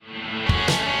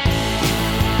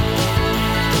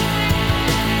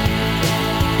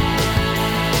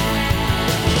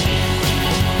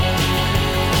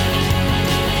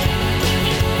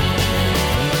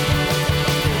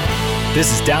This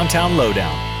is Downtown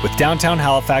Lowdown with Downtown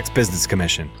Halifax Business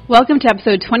Commission. Welcome to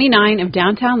episode 29 of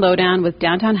Downtown Lowdown with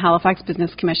Downtown Halifax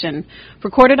Business Commission,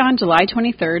 recorded on July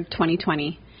 23rd,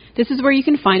 2020. This is where you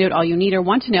can find out all you need or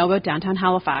want to know about Downtown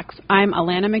Halifax. I'm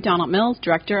Alana McDonald-Mills,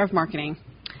 Director of Marketing.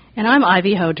 And I'm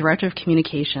Ivy Ho, Director of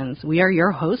Communications. We are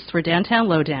your hosts for Downtown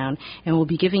Lowdown, and we'll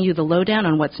be giving you the lowdown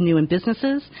on what's new in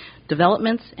businesses,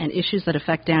 developments, and issues that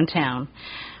affect downtown.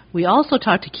 We also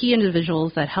talk to key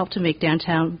individuals that help to make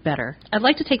downtown better. I'd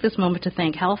like to take this moment to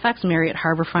thank Halifax Marriott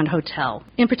Harbourfront Hotel.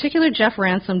 In particular, Jeff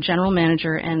Ransom, General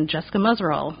Manager, and Jessica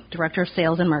Muzzerall, Director of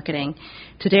Sales and Marketing.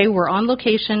 Today, we're on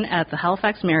location at the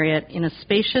Halifax Marriott in a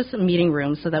spacious meeting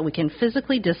room so that we can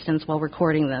physically distance while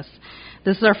recording this.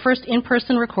 This is our first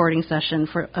in-person recording session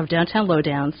of Downtown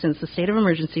Lowdown since the state of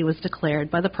emergency was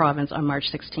declared by the province on March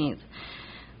 16th.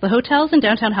 The hotels in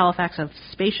downtown Halifax have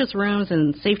spacious rooms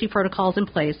and safety protocols in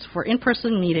place for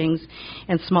in-person meetings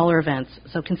and smaller events.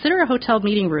 So consider a hotel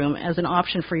meeting room as an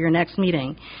option for your next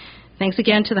meeting. Thanks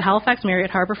again to the Halifax Marriott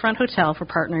Harbourfront Hotel for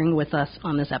partnering with us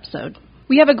on this episode.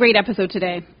 We have a great episode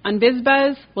today. On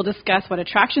BizBuzz, we'll discuss what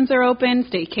attractions are open,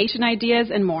 staycation ideas,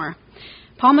 and more.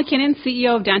 Paul McKinnon,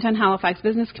 CEO of Downtown Halifax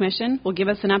Business Commission, will give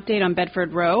us an update on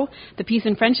Bedford Row, the Peace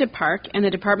and Friendship Park, and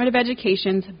the Department of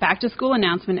Education's back-to-school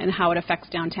announcement and how it affects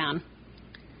downtown.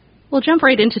 We'll jump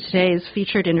right into today's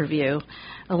featured interview.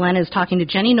 Alana is talking to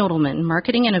Jenny Nodelman,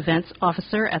 Marketing and Events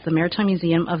Officer at the Maritime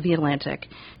Museum of the Atlantic.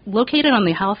 Located on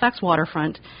the Halifax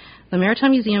waterfront, the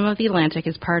Maritime Museum of the Atlantic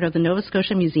is part of the Nova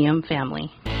Scotia Museum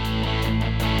family.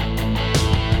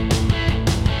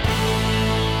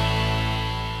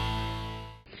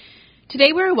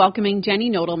 Today we're welcoming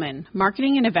Jenny Nodelman,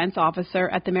 Marketing and Events Officer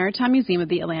at the Maritime Museum of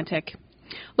the Atlantic.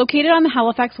 Located on the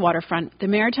Halifax waterfront, the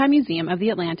Maritime Museum of the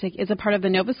Atlantic is a part of the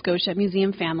Nova Scotia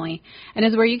Museum family and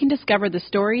is where you can discover the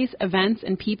stories, events,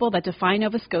 and people that define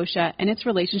Nova Scotia and its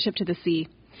relationship to the sea.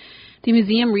 The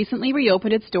museum recently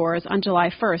reopened its doors on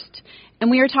July 1st, and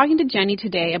we are talking to Jenny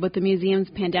today about the museum's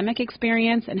pandemic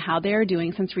experience and how they are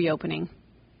doing since reopening.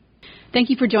 Thank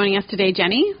you for joining us today,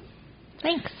 Jenny.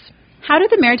 Thanks. How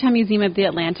did the Maritime Museum of the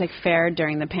Atlantic fare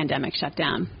during the pandemic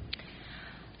shutdown?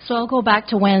 So I'll go back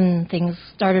to when things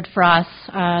started for us.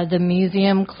 The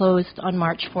museum closed on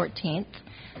March 14th.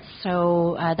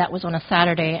 So that was on a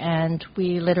Saturday, and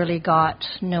we literally got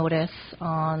notice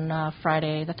on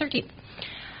Friday the 13th.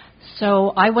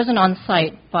 So I wasn't on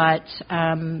site, but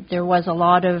there was a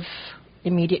lot of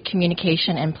immediate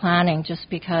communication and planning just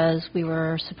because we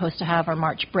were supposed to have our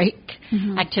March break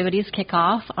activities kick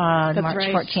off on That's March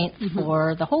right. 14th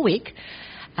for the whole week.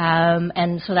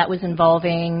 And so that was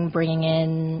involving bringing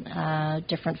in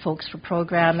different folks for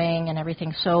programming and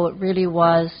everything. So it really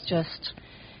was just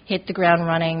hit the ground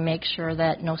running, make sure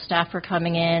that no staff were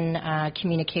coming in,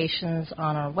 communications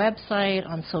on our website,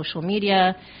 on social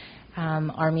media.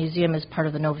 Our museum is part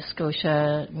of the Nova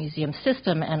Scotia Museum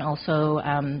System and also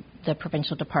the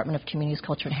Provincial Department of Communities,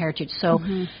 Culture and Heritage. So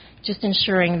just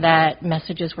ensuring that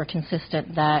messages were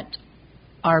consistent, that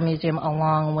our museum,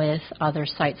 along with other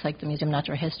sites like the Museum of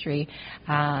Natural History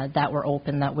that were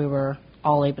open, that we were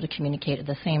all able to communicate at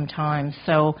the same time.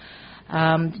 So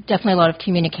definitely a lot of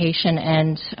communication.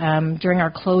 And during our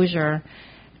closure,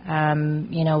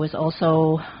 was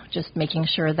also just making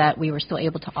sure that we were still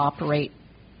able to operate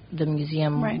the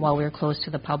museum while we were closed to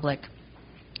the public.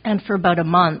 And for about a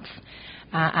month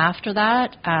after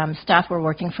that, staff were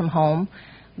working from home.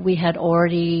 We had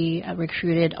already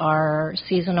recruited our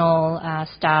seasonal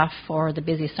staff for the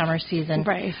busy summer season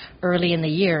early in the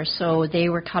year, so they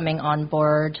were coming on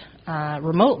board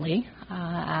remotely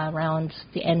around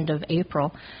the end of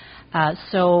April.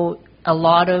 So a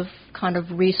lot of kind of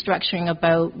restructuring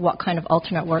about what kind of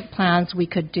alternate work plans we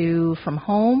could do from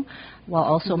home while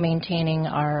also maintaining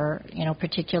our,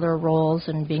 particular roles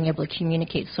and being able to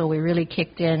communicate. So we really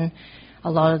kicked in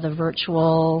a lot of the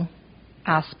virtual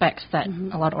aspects that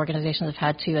a lot of organizations have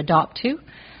had to adopt to.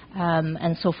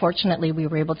 And so fortunately we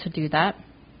were able to do that.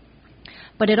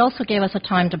 But it also gave us a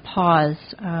time to pause,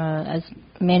 as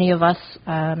many of us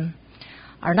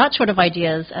are not short of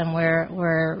ideas, and we're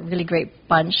a really great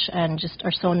bunch and just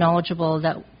are so knowledgeable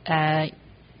that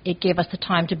it gave us the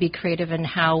time to be creative in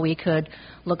how we could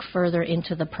look further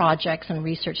into the projects and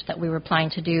research that we were planning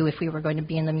to do if we were going to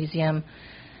be in the museum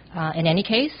in any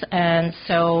case. And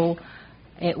so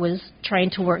it was trying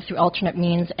to work through alternate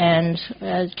means and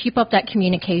keep up that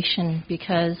communication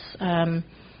because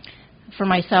for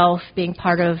myself, being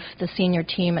part of the senior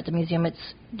team at the museum,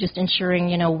 it's just ensuring,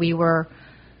 we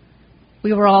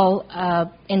were all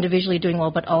individually doing well,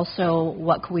 but also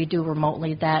what could we do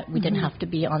remotely that we didn't have to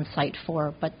be on site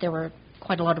for. But there were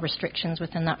quite a lot of restrictions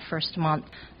within that first month.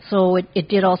 So it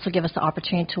did also give us the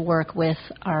opportunity to work with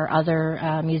our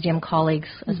other museum colleagues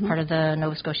as part of the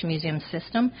Nova Scotia Museum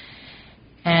system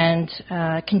and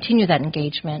continue that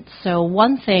engagement. So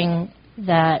one thing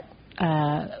that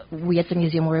we at the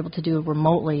museum were able to do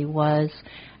remotely was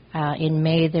in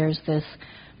May there's this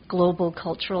global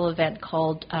cultural event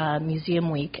called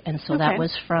Museum Week, and so that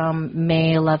was from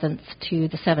May 11th to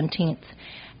the 17th.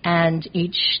 And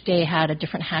each day had a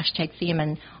different hashtag theme,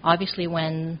 and obviously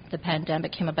when the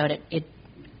pandemic came about, it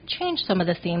changed some of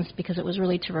the themes because it was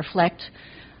really to reflect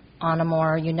on a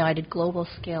more united global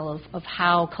scale of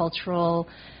how cultural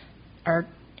art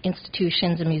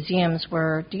institutions and museums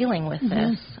were dealing with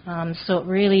this. So it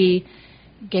really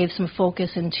gave some focus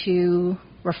into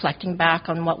reflecting back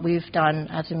on what we've done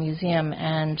as a museum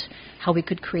and how we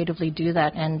could creatively do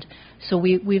that. And so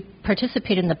we've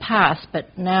participated in the past,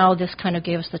 but now this kind of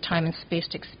gave us the time and space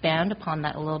to expand upon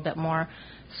that a little bit more.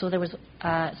 So there was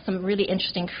some really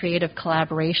interesting creative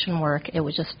collaboration work. It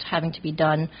was just having to be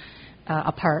done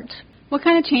apart. What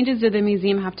kind of changes did the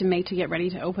museum have to make to get ready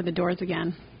to open the doors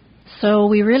again? So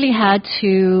we really had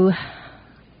to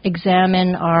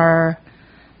examine our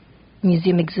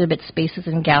museum exhibit spaces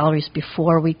and galleries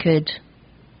before we could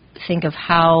think of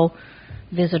how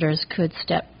visitors could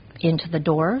step into the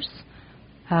doors,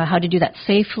 how to do that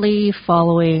safely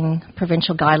following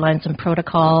provincial guidelines and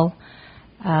protocol.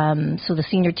 So the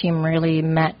senior team really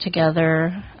met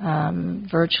together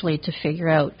virtually to figure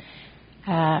out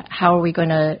how are we going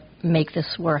to make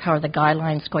this work, how are the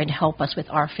guidelines going to help us with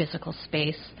our physical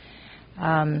space,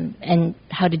 and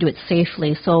how to do it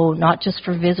safely, so not just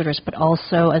for visitors, but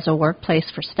also as a workplace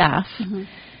for staff.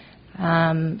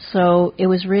 So it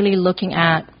was really looking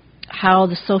at how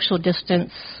the social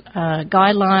distance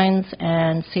guidelines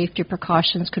and safety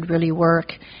precautions could really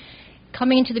work.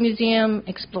 Coming into the museum,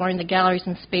 exploring the galleries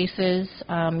and spaces,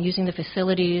 using the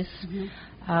facilities.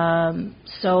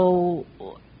 So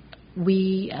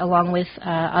we, along with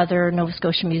other Nova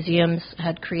Scotia museums,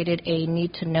 had created a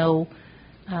need-to-know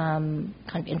kind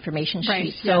of information sheet.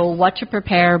 Right, so what to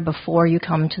prepare before you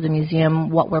come to the museum,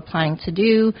 what we're planning to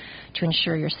do to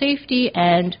ensure your safety,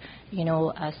 and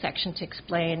a section to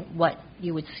explain what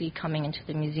you would see coming into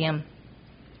the museum.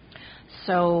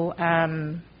 So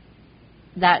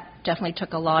that definitely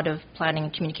took a lot of planning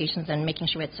and communications and making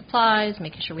sure we had supplies,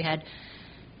 making sure we had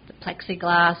the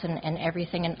plexiglass and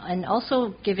everything, and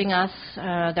also giving us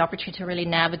the opportunity to really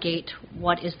navigate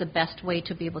what is the best way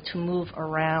to be able to move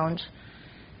around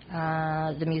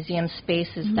the museum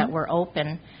spaces that were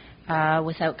open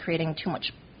without creating too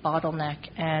much bottleneck,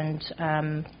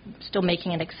 and still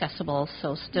making it accessible,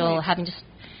 so still having just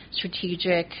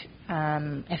strategic,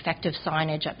 effective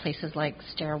signage at places like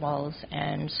stairwells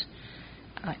and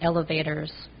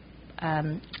elevators,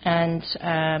 and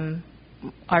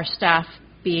our staff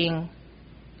being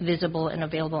visible and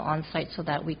available on site so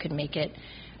that we could make it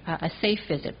a safe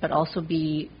visit, but also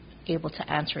be able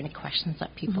to answer any questions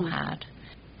that people had.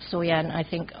 So yeah, and I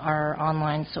think our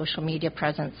online social media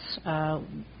presence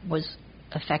was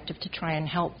effective to try and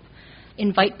help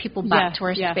invite people back to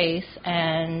our space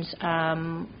and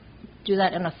do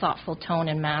that in a thoughtful tone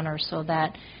and manner so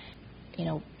that,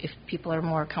 if people are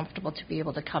more comfortable to be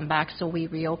able to come back. So we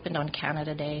reopened on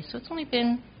Canada Day. So it's only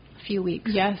been a few weeks.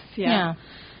 Yes, yeah.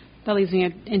 That leads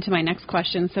me into my next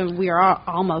question. So we are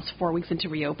almost 4 weeks into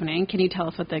reopening. Can you tell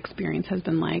us what the experience has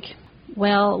been like?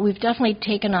 Well, we've definitely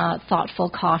taken a thoughtful,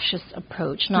 cautious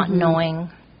approach, not knowing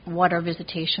what our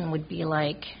visitation would be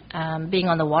like. Being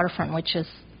on the waterfront, which is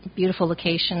a beautiful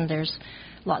location, there's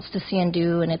lots to see and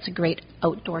do, and it's a great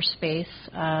outdoor space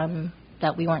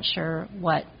that we weren't sure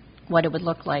what it would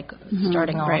look like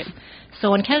starting off. Right.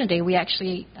 So on Canada Day, we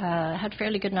actually had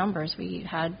fairly good numbers. We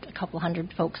had a couple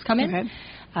hundred folks come in.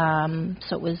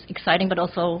 So it was exciting, but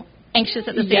also anxious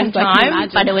at the same time,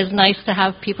 but it was nice to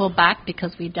have people back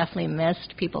because we definitely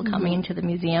missed people coming into the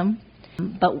museum.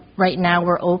 But right now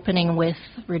we're opening with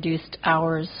reduced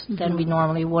hours than we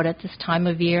normally would at this time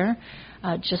of year,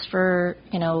 just for,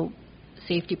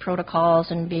 safety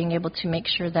protocols and being able to make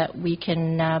sure that we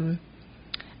can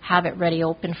have it ready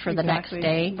open for the next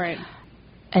day. Right.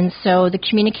 And so the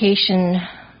communication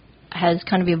has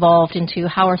kind of evolved into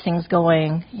how are things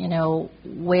going,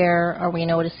 where are we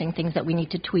noticing things that we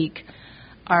need to tweak?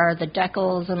 Are the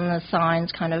decals and the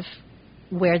signs kind of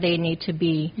where they need to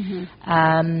be?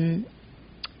 And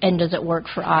does it work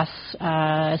for us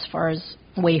as far as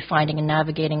wayfinding and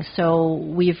navigating? So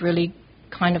we've really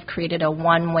kind of created a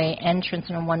one-way entrance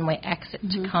and a one-way exit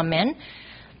to come in,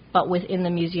 but within the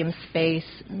museum space,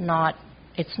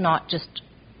 it's not just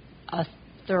a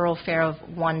thoroughfare of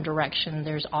one direction.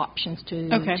 There's options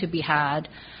to be had.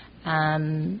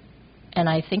 and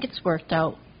I think it's worked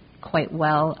out quite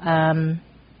well.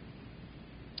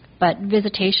 But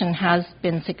visitation has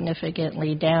been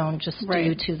significantly down just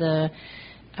due to the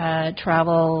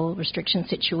travel restriction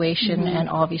situation and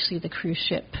obviously the cruise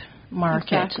ship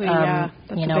market, Exactly,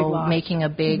 that's you a know, big loss. making a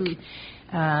big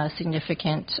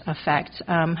significant effect.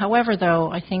 However,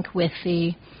 though, I think with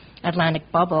the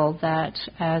Atlantic bubble, that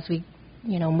as we,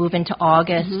 you know, move into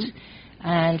August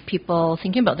and people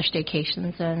thinking about their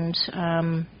staycations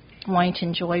and wanting to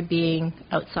enjoy being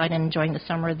outside and enjoying the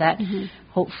summer, that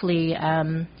hopefully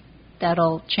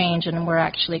that'll change, and we're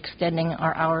actually extending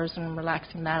our hours and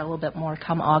relaxing that a little bit more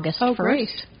come August 1st. Oh, great.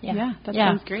 Yeah, that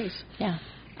sounds great. Yeah.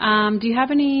 Do you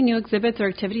have any new exhibits or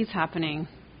activities happening?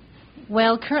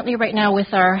 Well, currently right now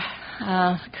with our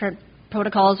current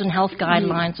protocols and health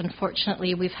guidelines,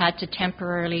 unfortunately, we've had to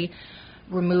temporarily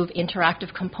remove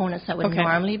interactive components that would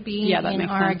normally be in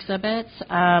our exhibits,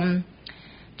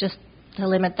 just to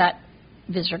limit that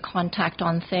visitor contact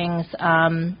on things.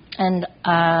 And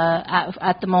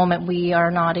at the moment, we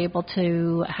are not able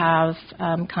to have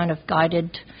kind of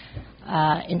guided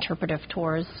interpretive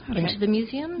tours into the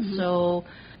museum. So,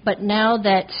 but now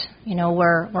that, you know,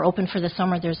 we're open for the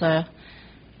summer, there's a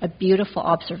beautiful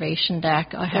observation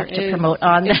deck I have to promote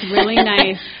on. It's really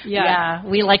nice. Yeah,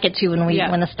 we like it too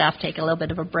when the staff take a little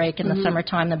bit of a break in the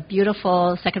summertime. The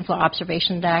beautiful second floor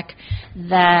observation deck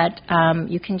that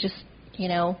you can just, you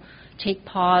know, take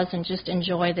pause and just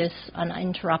enjoy this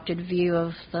uninterrupted view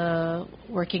of the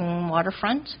working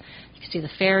waterfront. You can see the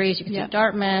ferries, you can see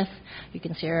Dartmouth, you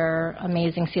can see our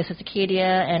amazing CSS Acadia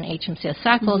and HMCS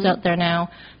Sackville's out there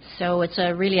now. So it's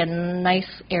really a nice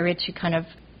area to kind of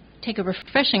take a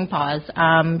refreshing pause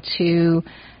to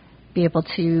be able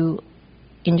to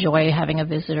enjoy having a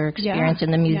visitor experience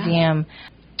in the museum.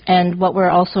 And what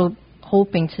we're also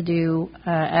hoping to do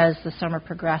as the summer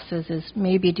progresses is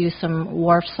maybe do some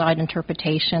wharf side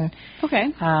interpretation. Okay.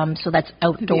 So that's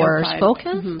outdoors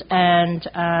focused,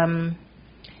 and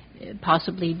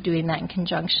possibly doing that in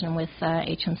conjunction with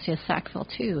HMCS Sackville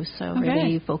too. So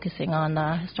really focusing on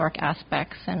the historic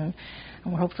aspects, and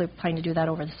we're hopefully planning to do that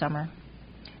over the summer.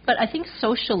 But I think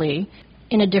socially,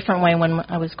 in a different way, when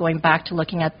I was going back to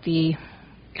looking at the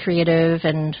creative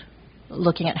and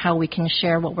looking at how we can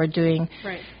share what we're doing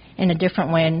in a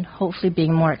different way and hopefully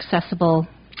being more accessible,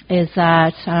 is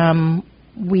that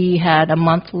we had a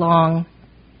month-long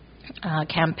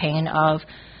campaign of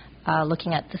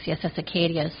looking at the CSS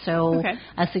Acadia. So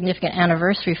a significant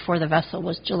anniversary for the vessel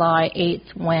was July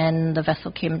 8th, when the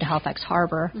vessel came into Halifax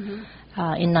Harbour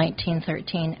in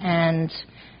 1913. And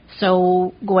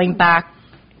so going back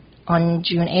on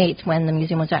June 8th, when the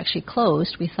museum was actually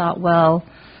closed, we thought, well,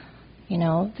 you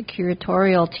know, the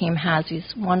curatorial team has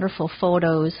these wonderful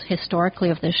photos historically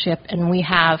of the ship, and we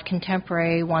have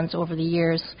contemporary ones over the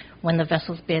years when the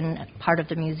vessel's been part of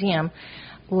the museum.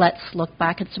 Let's look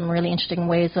back at some really interesting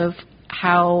ways of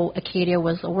how Acadia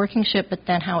was a working ship, but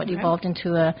then how it evolved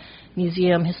into a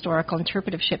museum historical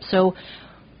interpretive ship. So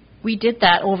we did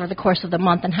that over the course of the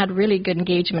month and had really good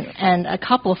engagement, and a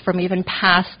couple from even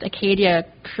past Acadia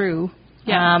crew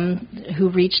who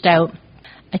reached out.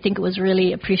 I think it was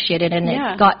really appreciated, and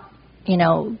it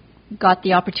got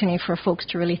the opportunity for folks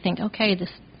to really think, okay, this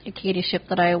Acadia ship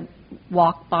that I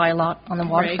walk by a lot on the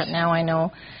waterfront, now I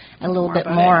know a little bit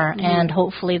more, and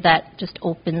hopefully that just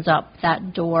opens up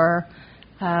that door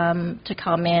to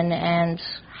come in and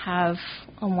have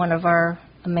one of our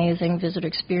amazing visitor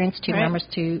experience team members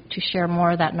to share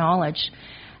more of that knowledge.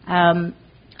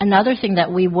 Another thing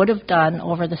that we would have done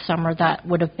over the summer that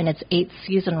would have been its 8th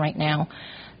season right now,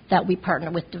 that we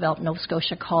partnered with Develop Nova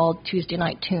Scotia, called Tuesday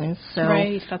Night Tunes. So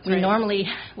we normally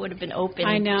would have been open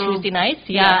Tuesday nights.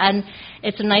 And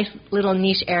it's a nice little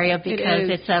niche area because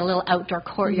it's a little outdoor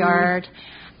courtyard,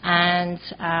 and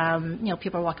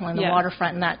people are walking along the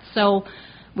waterfront and that. So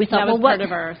we thought, that was part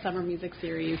of our summer music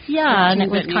series. And it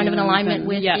was kind of in alignment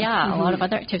with a lot of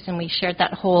other activities, and we shared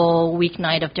that whole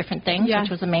weeknight of different things, which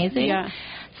was amazing.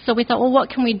 So we thought, well, what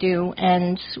can we do?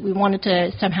 And we wanted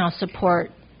to somehow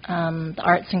support the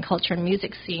arts and culture and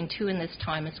music scene too in this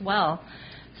time as well.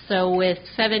 So with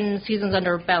 7 seasons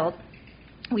under our belt,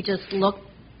 we just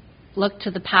looked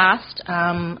to the past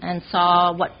and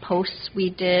saw what posts we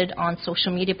did on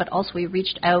social media, but also we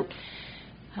reached out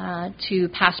to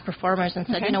past performers and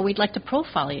said, we'd like to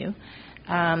profile you.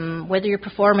 Whether you're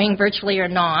performing virtually or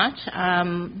not,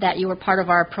 that you were part of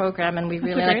our program, and we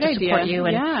really like to support you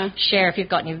and share if you've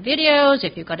got new videos,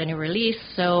 if you've got a new release.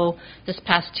 So this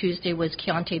past Tuesday was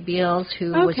Keontae Beals,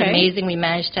 who was amazing. We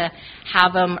managed to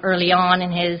have him early on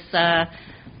in his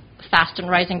fast and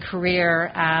rising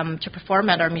career to perform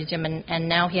at our museum, and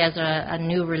now he has a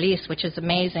new release, which is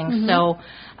amazing. So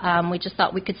we just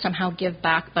thought we could somehow give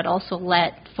back, but also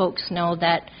let folks know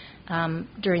that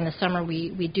during the summer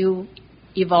we do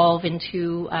evolve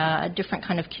into a different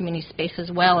kind of community space as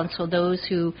well, and so those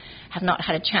who have not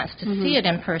had a chance to see it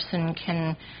in person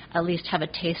can at least have a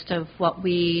taste of what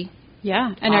we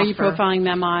and offer. Are you profiling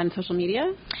them on social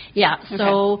media? Yeah, Okay.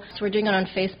 so we're doing it on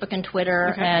Facebook and Twitter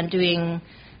and doing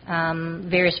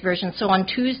various versions. So on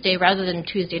Tuesday, rather than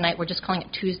Tuesday night, we're just calling it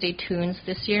Tuesday Tunes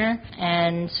this year,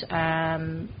 and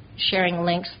sharing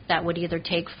links that would either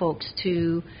take folks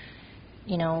to,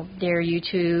 you know, their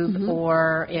YouTube,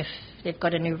 or if they've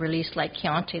got a new release like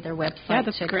Chianti, their website,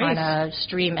 that's to great. kind of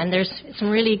stream. And there's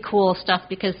some really cool stuff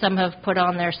because some have put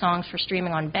on their songs for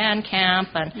streaming on Bandcamp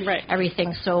and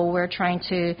everything. So we're trying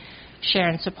to share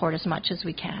and support as much as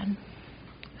we can.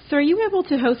 So are you able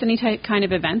to host any kind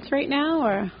of events right now,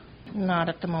 or? Not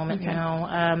at the moment,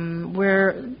 no.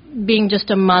 We're being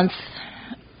just a month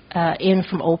in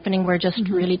from opening. We're just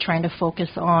really trying to focus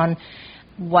on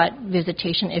what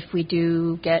visitation, if we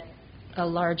do get a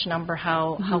large number,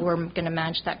 how we're going to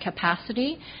manage that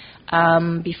capacity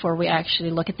before we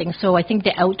actually look at things. So I think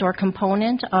the outdoor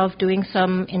component of doing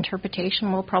some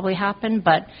interpretation will probably happen,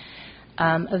 but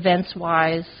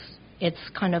events-wise, it's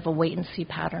kind of a wait-and-see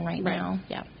pattern right now.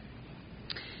 Yeah.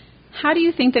 How do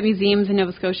you think that museums in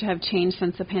Nova Scotia have changed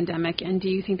since the pandemic, and do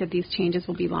you think that these changes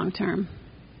will be long-term?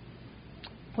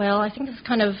 Well, I think this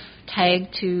kind of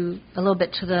tagged to a little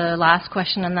bit to the last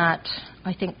question, in that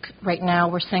I think right now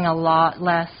we're seeing a lot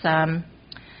less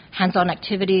hands-on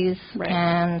activities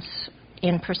and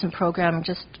in-person program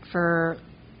just for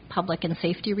public and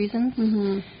safety reasons,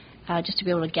 just to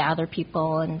be able to gather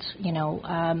people and, you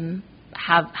know,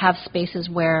 have spaces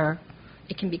where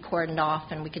it can be cordoned off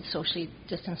and we could socially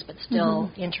distance but still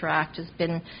interact has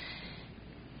been,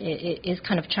 it is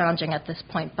kind of challenging at this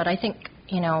point. But I think,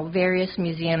 you know, various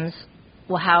museums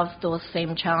will have those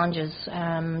same challenges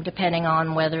depending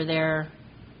on whether they're,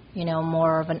 you know,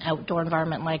 more of an outdoor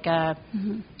environment like a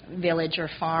village or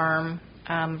farm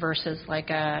versus like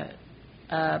a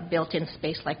built-in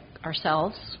space like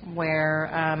ourselves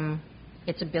where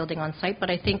it's a building on site. But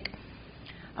I think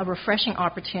a refreshing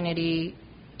opportunity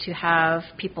to have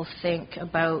people think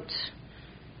about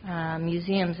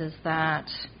museums is that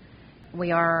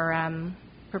we are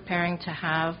preparing to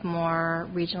have more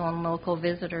regional and local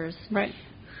visitors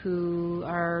who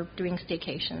are doing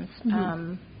staycations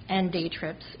and day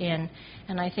trips in.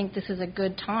 And I think this is a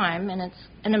good time, and it's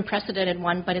an unprecedented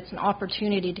one, but it's an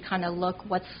opportunity to kind of look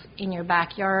what's in your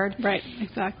backyard. Right,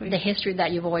 exactly. The history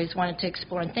that you've always wanted to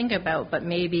explore and think about, but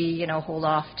maybe, you know, hold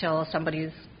off till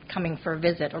somebody's coming for a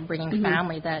visit or bringing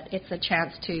family, that it's a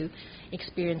chance to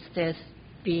experience this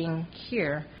being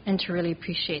here and to really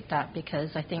appreciate that, because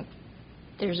I think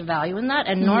there's a value in that.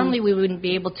 And normally we wouldn't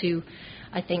be able to,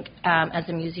 I think, as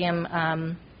a museum,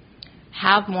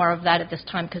 have more of that at this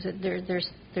time, because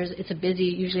it's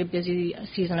usually a busy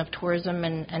season of tourism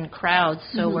and crowds.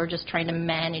 So we're just trying to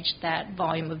manage that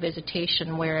volume of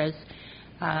visitation. Whereas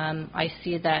I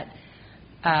see that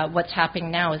what's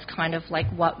happening now is kind of like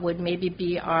what would maybe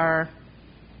be our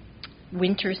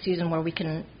winter season, where we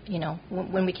can, you know,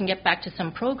 when we can get back to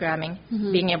some programming,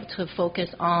 being able to focus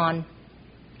on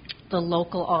the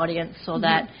local audience so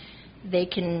that they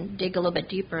can dig a little bit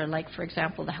deeper. Like, for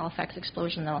example, the Halifax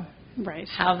Explosion, they'll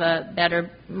have a better,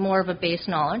 more of a base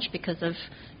knowledge because of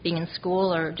being in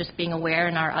school or just being aware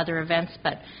in our other events.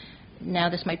 But now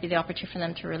this might be the opportunity for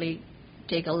them to really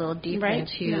dig a little deeper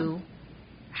into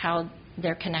how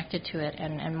they're connected to it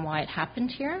and why it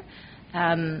happened here.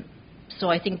 So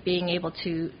I think being able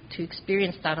to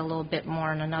experience that a little bit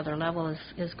more on another level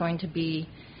is going to be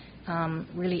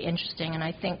really interesting. And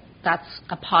I think that's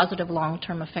a positive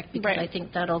long-term effect, because I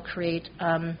think that'll create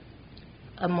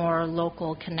a more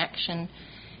local connection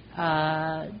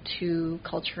to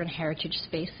culture and heritage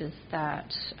spaces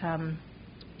that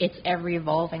it's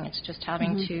ever-evolving. It's just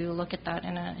having to look at that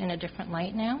in a different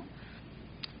light now.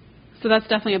 So that's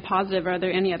definitely a positive. Are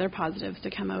there any other positives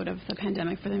to come out of the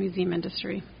pandemic for the museum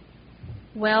industry?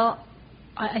 Well,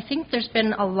 I think there's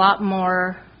been a lot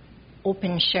more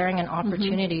open sharing and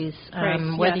opportunities,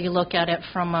 whether you look at it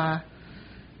from a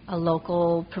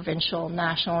local, provincial,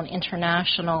 national, and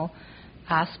international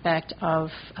aspect of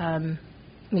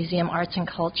museum arts and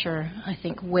culture. I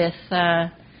think with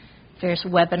various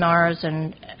webinars,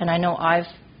 and I know I've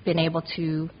been able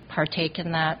to partake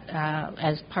in that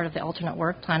as part of the alternate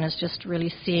work plan, is just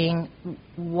really seeing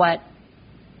what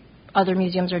other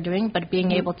museums are doing, but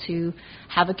being able to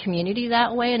have a community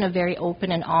that way in a very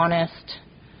open and honest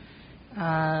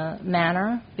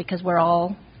manner, because we're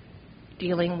all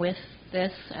dealing with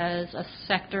this as a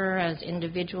sector, as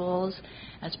individuals,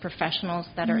 as professionals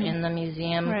that are in the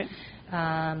museum,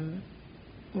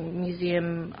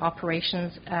 museum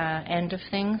operations end of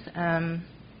things.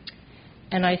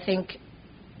 And I think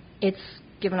it's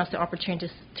given us the opportunity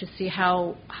to see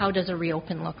how does a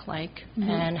reopen look like,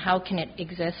 and how can it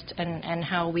exist, and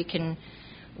how we can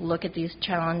look at these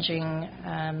challenging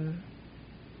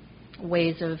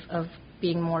ways of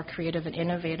being more creative and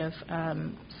innovative.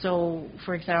 So,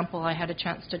 for example, I had a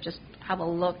chance to just have a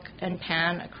look and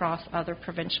pan across other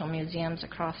provincial museums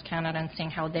across Canada and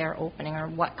seeing how they're opening or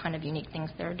what kind of unique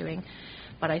things they're doing.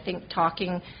 But I think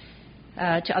talking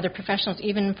to other professionals,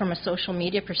 even from a social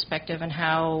media perspective, and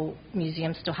how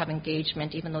museums still have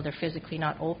engagement even though they're physically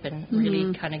not open,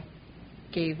 really kind of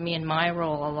gave me in my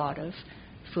role a lot of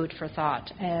food for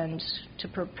thought, and to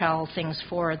propel things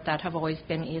forward that have always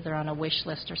been either on a wish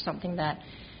list or something that,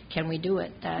 can we do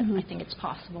it, that I think it's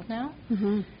possible now.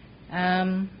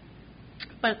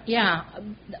 But yeah,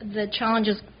 the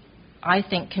challenges, I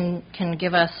think, can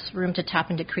give us room to tap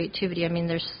into creativity. I mean,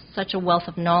 there's such a wealth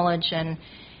of knowledge and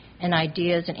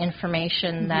ideas and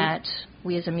information that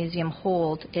we as a museum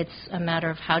hold. It's a matter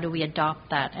of how do we adopt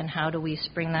that, and how do we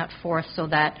spring that forth so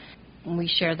that we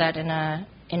share that in an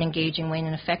engaging way, in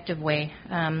an effective way.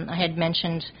 I had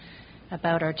mentioned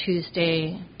about our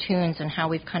Tuesday tunes and how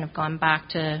we've kind of gone back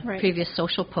to previous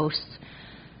social posts.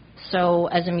 So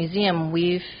as a museum,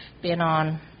 we've been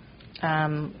on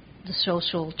the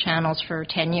social channels for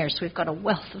 10 years. So we've got a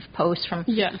wealth of posts from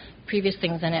previous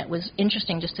things, and it was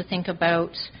interesting just to think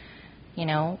about, you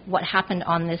know, what happened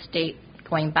on this date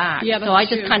going back. So I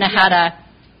just kind of had a,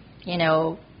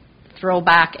 throw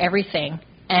back everything.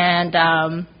 And,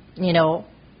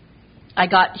 I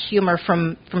got humor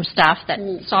from staff that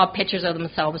saw pictures of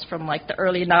themselves from like the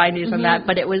early 90s and that,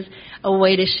 but it was a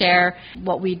way to share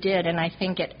what we did. And I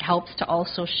think it helps to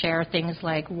also share things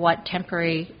like what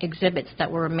temporary exhibits that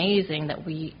were amazing that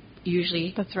we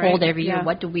usually hold every year.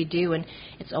 What do we do? And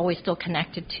it's always still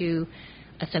connected to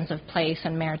a sense of place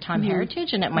and maritime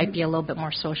heritage, and it might be a little bit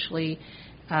more socially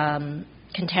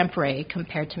contemporary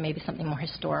compared to maybe something more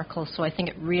historical. So I think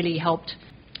it really helped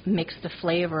mix the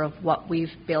flavor of what we've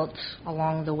built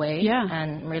along the way,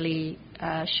 and really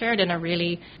shared in a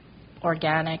really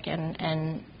organic and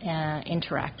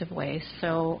interactive way.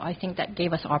 So I think that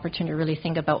gave us opportunity to really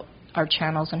think about our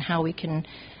channels and how we can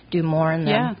do more in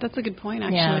them. Yeah, that's a good point,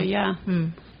 actually.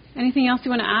 Anything else you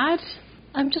want to add?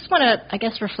 I just want to, I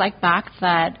guess, reflect back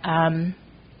that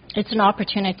it's an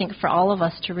opportunity, I think, for all of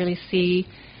us to really see,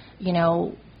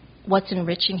 what's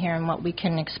enriching here and what we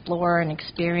can explore and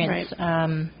experience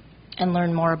and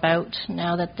learn more about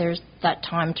now that there's that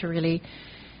time to really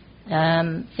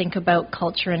think about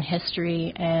culture and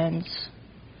history and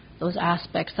those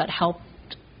aspects that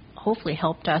hopefully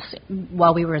helped us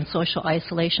while we were in social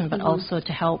isolation, but also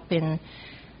to help in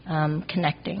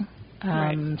connecting.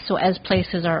 So as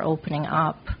places are opening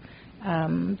up,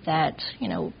 that,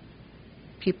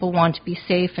 people want to be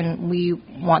safe, and we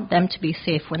want them to be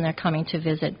safe when they're coming to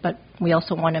visit, but we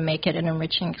also want to make it an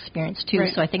enriching experience too.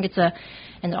 So I think it's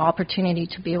an opportunity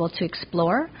to be able to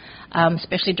explore,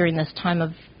 especially during this time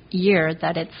of year,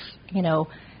 that it's,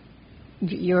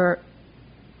 you're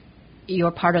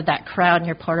part of that crowd and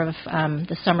you're part of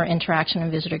the summer interaction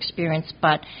and visitor experience,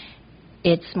 but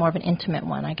it's more of an intimate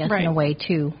one, I guess, in a way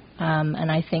too.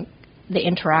 And I think the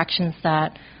interactions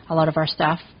that a lot of our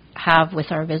staff have with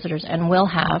our visitors and will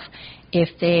have if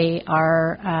they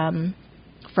are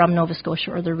from Nova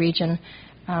Scotia or the region,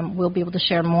 we'll be able to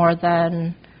share more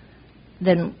than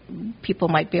people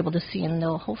might be able to see, and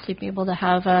they'll hopefully be able to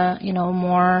have a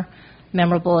more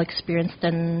memorable experience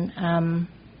than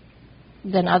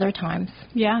other times.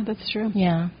 Yeah, that's true.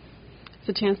 Yeah. It's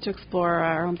a chance to explore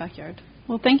our own backyard.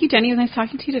 Well, thank you, Jenny. It was nice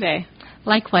talking to you today.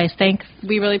 Likewise, thanks.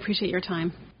 We really appreciate your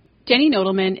time. Jenny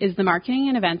Nodelman is the Marketing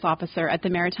and Events Officer at the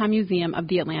Maritime Museum of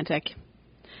the Atlantic.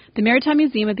 The Maritime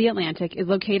Museum of the Atlantic is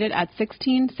located at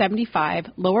 1675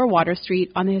 Lower Water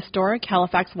Street on the historic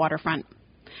Halifax waterfront.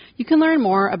 You can learn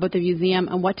more about the museum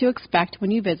and what to expect when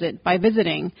you visit by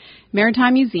visiting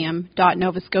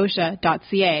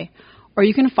maritimemuseum.novascotia.ca, or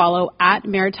you can follow at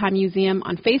Maritime Museum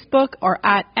on Facebook or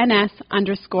at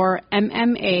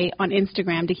ns_MMA on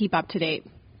Instagram to keep up to date.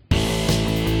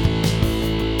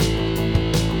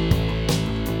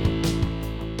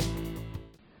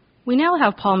 We now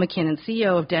have Paul McKinnon,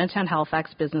 CEO of Downtown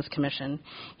Halifax Business Commission.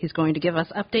 He's going to give us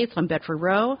updates on Bedford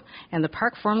Row and the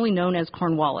park formerly known as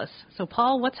Cornwallis. So,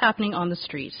 Paul, what's happening on the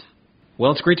street?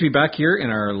 Well, it's great to be back here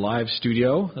in our live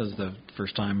studio. This is the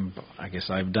first time, I guess,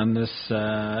 I've done this.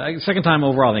 Second time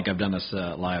overall, I think I've done this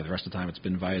live. The rest of the time it's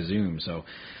been via Zoom. So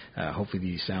hopefully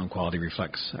the sound quality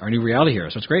reflects our new reality here.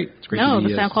 So it's great. It's great to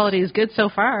be, the sound quality is good so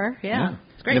far. Yeah.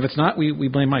 It's great. And if it's not, we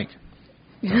blame Mike.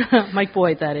 Mike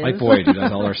Boyd, that is. Mike Boyd, who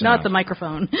does all our sound. Not the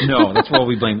microphone. No, that's where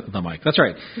we blame the mic. That's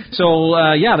right. So,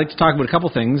 I'd like to talk about a couple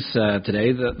things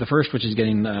today. The first, which is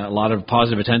getting a lot of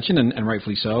positive attention, and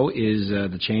rightfully so, is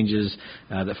the changes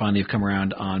that finally have come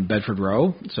around on Bedford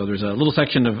Row. So there's a little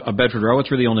section of Bedford Row. It's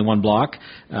really only one block,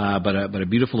 but a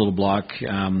beautiful little block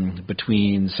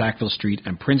between Sackville Street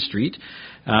and Prince Street.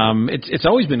 It's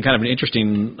always been kind of an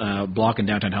interesting block in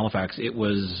downtown Halifax. It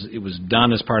was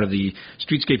done as part of the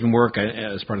streetscaping work,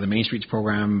 as part of the Main Streets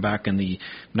program back in the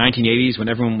 1980s when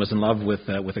everyone was in love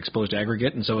with exposed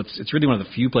aggregate. And so it's really one of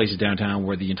the few places downtown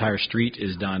where the entire street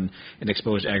is done in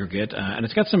exposed aggregate. And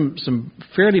it's got some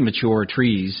fairly mature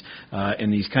trees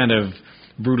in these kind of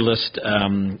brutalist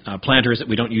planters that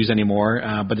we don't use anymore,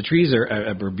 but the trees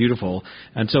are beautiful,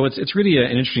 and so it's really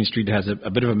an interesting street. It has a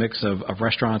bit of a mix of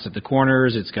restaurants at the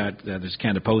corners. It's got there's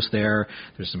Canada Post there.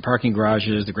 There's some parking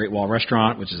garages. The Great Wall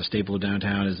Restaurant, which is a staple of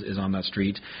downtown, is on that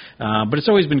street. But it's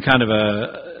always been kind of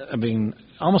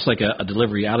almost like a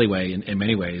delivery alleyway in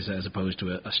many ways, as opposed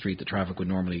to a street that traffic would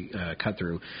normally cut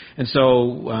through. And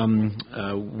so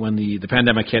when the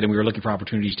pandemic hit and we were looking for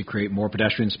opportunities to create more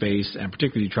pedestrian space, and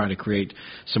particularly trying to create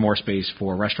some more space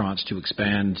for restaurants to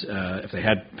expand, if they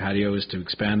had patios, to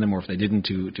expand them, or if they didn't,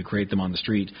 to create them on the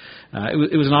street,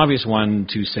 it was an obvious one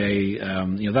to say,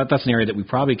 that's an area that we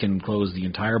probably can close the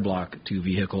entire block to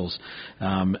vehicles,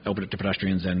 open it to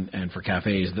pedestrians and for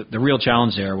cafes. The real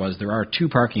challenge there was there are two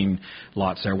parking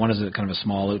lots there. One is a kind of a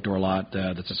small outdoor lot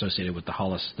that's associated with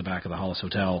the back of the Hollis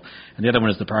Hotel, and the other one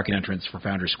is the parking entrance for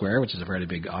Founders Square, which is a fairly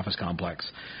big office complex.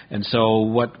 And so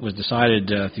what was decided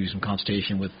through some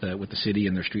consultation with the city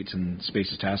and their Streets and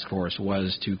Spaces Task Force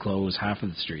was to close half of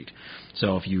the street.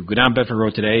 So if you go down Bedford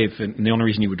Road today, and the only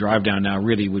reason you would drive down now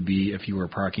really would be if you were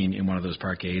parking in one of those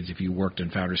parkades. If you worked in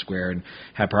Founders Square and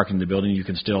had parking in the building, you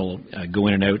can still go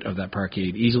in and out of that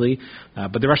parkade easily.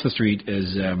 But the rest of the street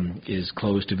is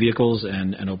closed to vehicles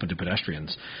and open to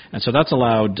pedestrians. And so that's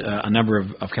allowed a number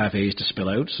of cafes to spill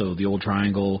out. So the Old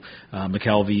Triangle,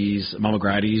 McKelvey's, Mama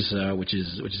Grady's, which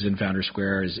is in Founders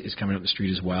Square, is coming up the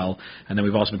street as well. And then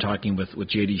we've also been talking with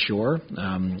J.D. Shore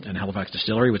and Halifax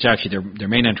Distillery, which actually their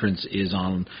main entrance is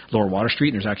on Lower Water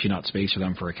Street, and there's actually not space for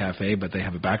them for a cafe, but they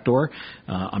have a back door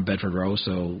on Bedford Row.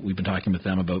 So we've been talking with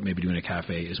them about maybe doing a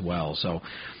cafe as well. So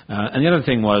and the other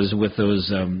thing was with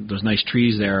those nice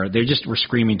trees there, they just were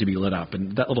screaming to be lit up.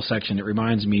 And that little section, it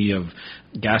reminds me of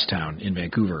Gastown in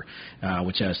Vancouver,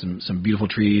 which has some beautiful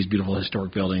trees, beautiful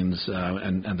historic buildings,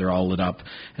 and they're all lit up.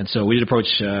 And so we did approach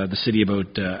the city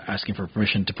about asking for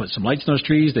permission to put some lights in those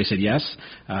trees. They said yes.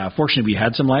 Fortunately, we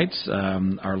had some lights.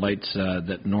 Our lights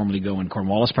that normally go in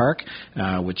Cornwallis Park,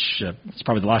 which is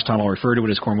probably the last time I'll refer to it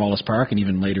as Cornwallis Park, and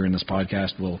even later in this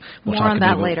podcast we'll talk on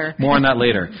that about later. More on that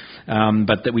later.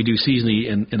 But that we do seasonally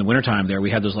in the wintertime there,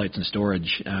 we had those lights in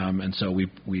storage, and so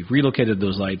we've relocated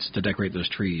those lights to decorate those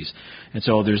trees. And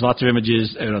so there's lots of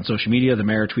images out on social media. The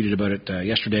mayor tweeted about it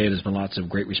yesterday. There's been lots of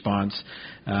great response.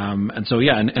 And so,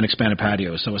 and expanded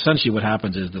patios. So essentially what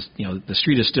happens is the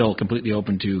street is still completely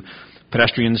open to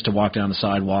pedestrians to walk down the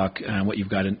sidewalk, and what you've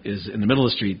got is in the middle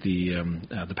of the street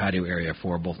the patio area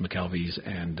for both McKelvey's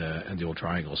and the Old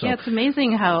Triangle. So yeah, it's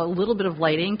amazing how a little bit of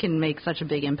lighting can make such a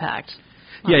big impact.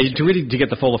 Yeah, to get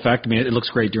the full effect. I mean, it looks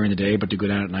great during the day, but to go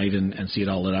down at night and see it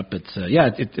all lit up,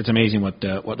 it's amazing what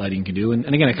lighting can do. And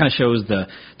again, it kind of shows the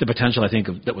potential, I think,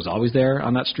 that was always there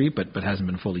on that street, but hasn't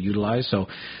been fully utilized. So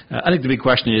I think the big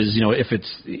question is, if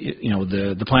it's,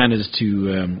 the plan is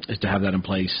to have that in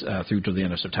place through till the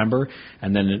end of September,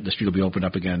 and then the street will be opened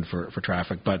up again for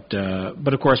traffic. But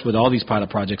of course, with all these pilot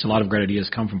projects, a lot of great ideas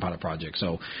come from pilot projects.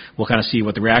 So we'll kind of see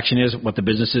what the reaction is, what the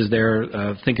businesses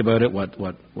there think about it,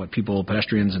 what people,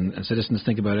 pedestrians and citizens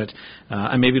think about it,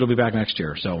 and maybe it'll be back next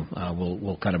year. So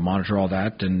we'll kind of monitor all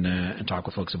that and talk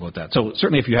with folks about that. So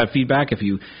certainly, if you have feedback, if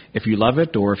you love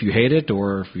it, or if you hate it,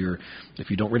 or if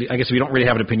you don't really, I guess if you don't really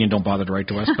have an opinion, don't bother to write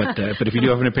to us. But if you do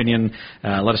have an opinion,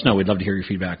 let us know. We'd love to hear your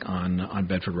feedback on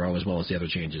Bedford Row as well as the other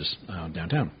changes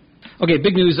downtown. Okay,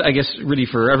 big news, I guess, really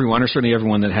for everyone, or certainly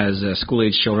everyone that has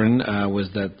school-age children, was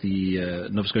that the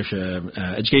Nova Scotia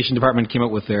Education Department came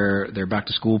out with their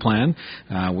back-to-school plan,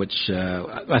 which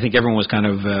I think everyone was kind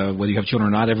of, whether you have children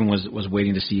or not, everyone was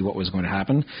waiting to see what was going to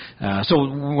happen. So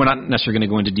we're not necessarily going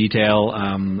to go into detail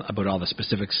about all the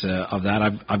specifics of that.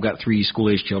 I've got 3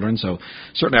 school-age children, so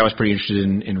certainly I was pretty interested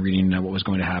in reading what was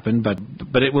going to happen.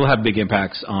 But it will have big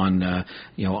impacts on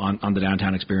the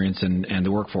downtown experience and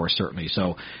the workforce, certainly.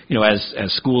 So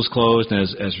as schools closed and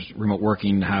as remote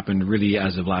working happened really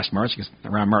as of last March, because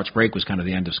around March break was kind of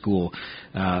the end of school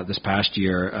this past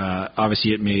year,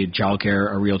 obviously it made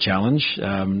childcare a real challenge.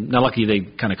 Now, luckily they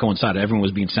kind of coincided. Everyone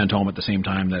was being sent home at the same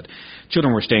time that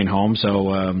children were staying home.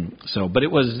 But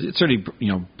it certainly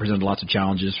presented lots of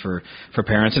challenges for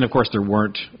parents, and of course there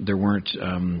weren't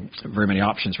very many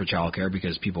options for childcare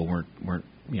because people weren't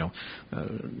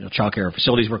childcare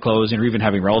facilities were closed, or even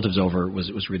having relatives over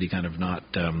was really kind of not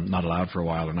allowed for a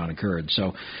while, or not encouraged.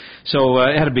 So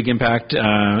it had a big impact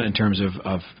in terms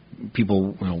of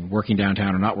people working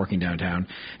downtown or not working downtown,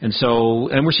 and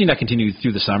we're seeing that continue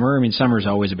through the summer. I mean, summer is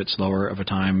always a bit slower of a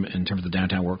time in terms of the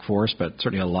downtown workforce, but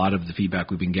certainly a lot of the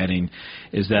feedback we've been getting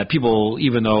is that people,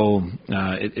 even though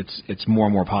it's more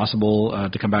and more possible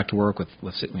to come back to work with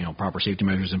proper safety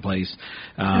measures in place,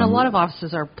 and a lot of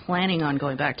offices are planning on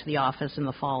going back to the office in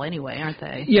the fall anyway, aren't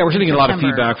they? Yeah, we're getting a lot of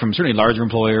feedback from certainly larger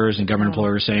employers and government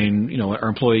employers saying, our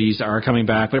employees are coming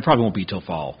back, but it probably won't be till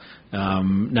fall.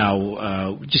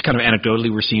 Now, just kind of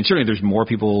anecdotally, we're seeing certainly there's more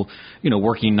people,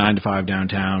 working 9 to 5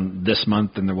 downtown this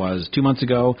month than there was 2 months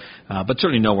ago, but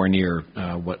certainly nowhere near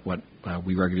what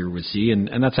we regularly would see,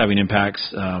 and that's having impacts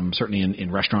certainly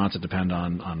in restaurants that depend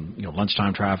on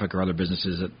lunchtime traffic, or other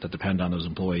businesses that depend on those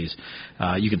employees.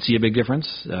 You can see a big difference.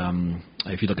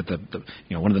 If you look at the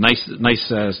one of the nice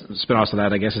spin-offs of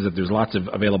that, I guess, is that there's lots of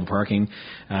available parking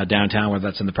downtown, whether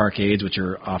that's in the parkades, which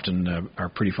are often are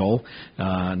pretty full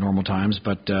normal times,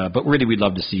 but really we'd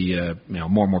love to see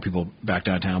more and more people back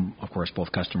downtown, of course,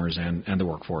 both customers and the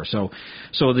workforce. So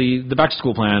the back to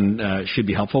school plan should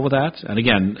be helpful with that. And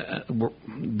again,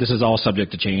 this is all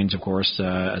subject to change, of course,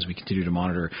 as we continue to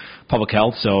monitor public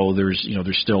health. So there's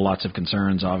still lots of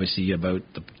concerns, obviously, about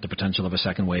the potential of a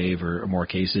second wave or more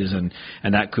cases, and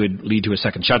that could lead to a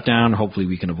second shutdown. Hopefully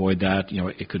we can avoid that.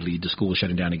 It could lead to schools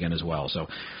shutting down again as well. So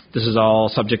this is all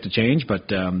subject to change,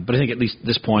 but I think at least at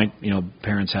this point,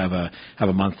 parents have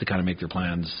a month to kind of make their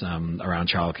plans around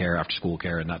childcare, after school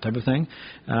care, and that type of thing.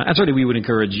 And certainly we would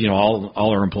encourage all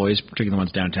our employees, particularly the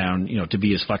ones downtown, to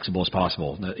be as flexible as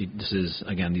possible.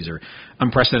 These are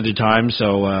unprecedented times,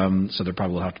 so there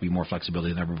probably will have to be more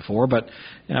flexibility than ever before. But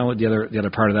the other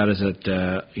part of that is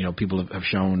that people have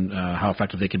shown how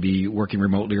effective they can be working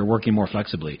remotely or working more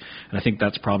flexibly, and I think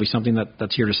that's probably something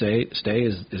that's here to stay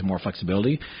is more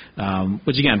flexibility,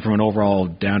 which again, from an overall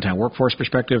downtown workforce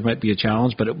perspective, might be a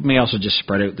challenge, but it may also just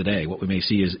spread out the day. What we may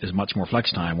see is much more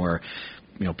flex time, where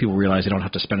people realize they don't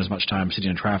have to spend as much time sitting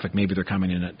in traffic. Maybe they're coming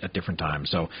in at different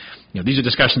times. So, these are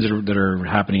discussions that are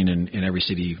happening in every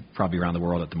city, probably around the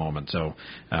world at the moment. So,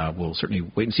 we'll certainly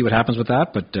wait and see what happens with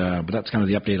that. But that's kind of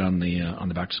the update on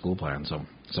the back to school plan.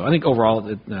 So I think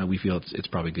overall, we feel it's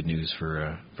probably good news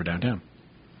for downtown.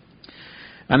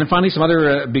 And then finally, some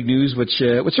other big news, which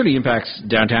certainly impacts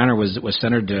downtown, or was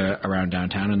centered around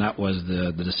downtown, and that was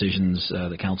the decisions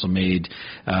the council made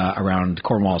around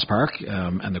Cornwallis Park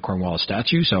and the Cornwallis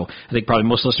statue. So I think probably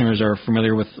most listeners are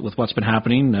familiar with what's been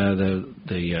happening.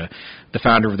 The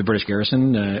founder of the British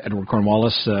Garrison, Edward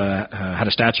Cornwallis, had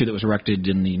a statue that was erected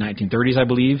in the 1930s, I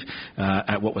believe,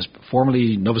 at what was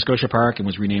formerly Nova Scotia Park and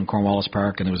was renamed Cornwallis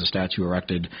Park, and there was a statue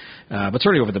erected. But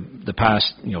certainly over the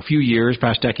past few years,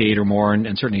 past decade or more,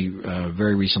 and certainly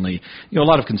very recently, a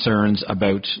lot of concerns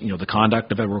about the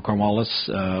conduct of Edward Cornwallis,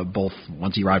 both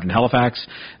once he arrived in Halifax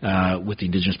with the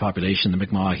Indigenous population, the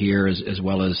Mi'kmaq here, as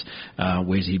well as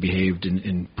ways he behaved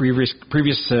in previous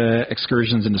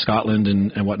excursions into Scotland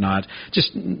and whatnot.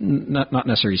 Just not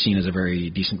necessarily seen as a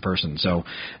very decent person. So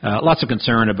lots of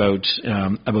concern about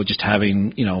just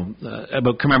having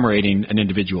about commemorating an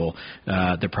individual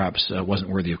that perhaps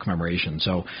wasn't worthy of commemoration.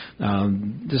 So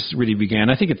this really began.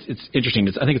 I think it's interesting.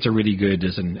 I think it's a really good,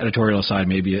 as an editorial aside,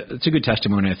 maybe it's a good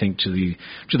testimony, I think, to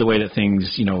the way that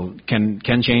things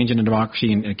can change in a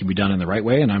democracy and it can be done in the right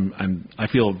way. And I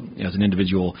feel as an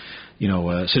individual,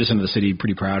 citizen of the city,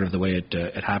 pretty proud of the way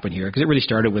it happened here, because it really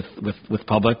started with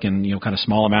public and kind of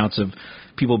small amounts of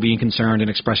people being concerned and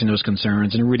expressing those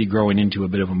concerns, and really growing into a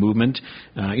bit of a movement.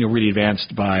 Really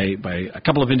advanced by a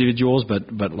couple of individuals,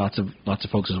 but lots of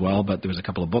folks as well. But there was a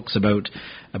couple of books about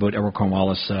Edward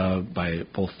Cornwallis by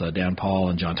both Dan Paul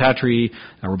and John Tatry,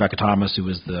 Rebecca Thomas, who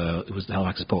was the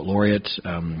Halifax's poet laureate,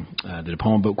 did a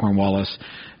poem about Cornwallis,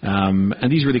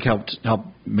 and these really helped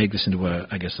make this into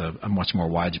a much more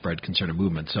widespread concerted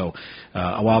movement. So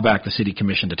a while back, the city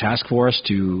commissioned a task force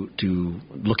to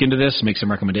look into this, make some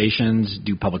recommendations,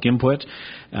 do public input,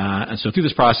 and so through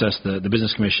this process, the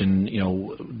Business Commission,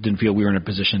 didn't feel we were in a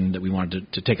position that we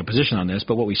wanted to take a position on this.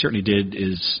 But what we certainly did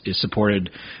is supported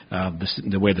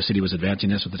the way the city was advancing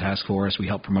this with the task force. We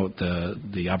helped promote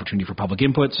the opportunity for public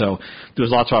input. So there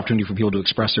was lots of opportunity for people to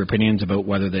express their opinions about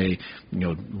whether they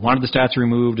wanted the stats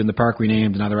removed and the park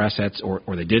renamed and other assets, or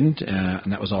they didn't,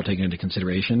 and that was all taken into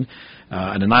consideration.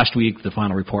 And then last week, the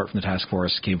final report from the task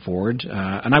force came forward,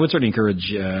 and I would certainly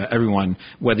encourage everyone,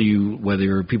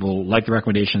 whether people like the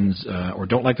recommendations or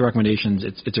don't like the recommendations,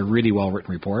 it's a really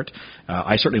well-written report.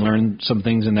 I certainly learned some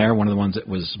things in there. One of the ones that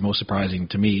was most surprising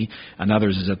to me and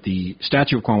others is that the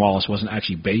statue of Cornwallis wasn't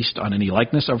actually based on any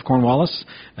likeness of Cornwallis.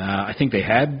 I think they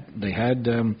had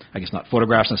I guess not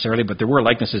photographs necessarily, but there were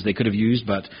likenesses they could have used,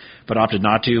 but opted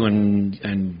not to,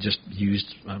 and just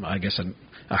used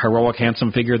a heroic,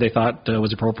 handsome figure they thought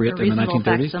was appropriate in the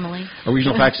 1930s. Facsimile. A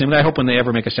regional facsimile. I hope when they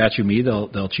ever make a statue of me,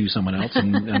 they'll choose someone else,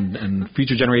 and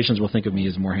future generations will think of me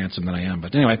as more handsome than I am.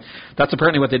 But anyway, that's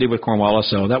apparently what they did with Cornwallis.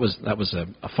 So that was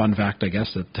a fun fact, I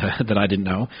guess, that I didn't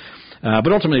know.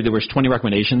 But ultimately, there was 20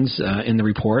 recommendations in the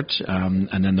report,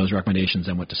 and then those recommendations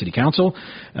then went to City Council.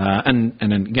 And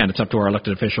then, again, it's up to our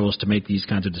elected officials to make these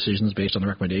kinds of decisions based on the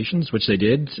recommendations, which they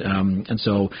did. And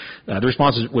so the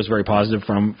response was very positive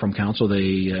from Council.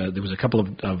 There was a couple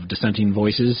of dissenting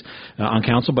voices on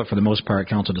Council, but for the most part,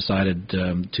 Council decided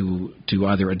to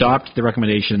either adopt the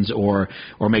recommendations or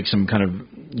make some kind of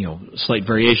slight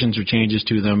variations or changes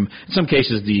to them. In some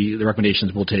cases, the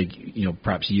recommendations will take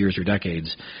perhaps years or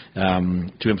decades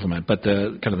to implement. But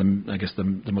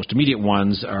the most immediate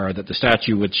ones are that the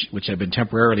statue, which had been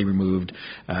temporarily removed,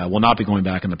 will not be going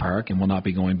back in the park and will not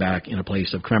be going back in a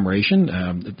place of commemoration.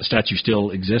 The statue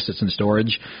still exists; it's in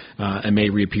storage and may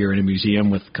reappear in a museum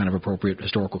with kind of appropriate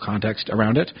historical context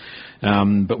around it,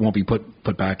 but won't be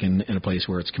put back in a place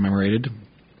where it's commemorated.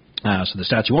 So the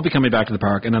statue won't be coming back to the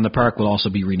park, and then the park will also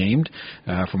be renamed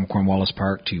from Cornwallis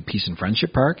Park to Peace and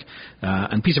Friendship Park.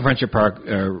 And Peace and Friendship Park,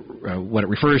 what it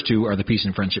refers to are the Peace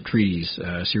and Friendship Treaties,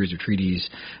 a series of treaties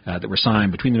that were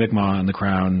signed between the Mi'kmaq and the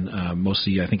Crown,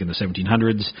 mostly, I think, in the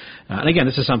 1700s. And again,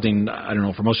 this is something, I don't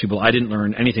know, for most people, I didn't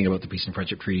learn anything about the Peace and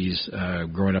Friendship Treaties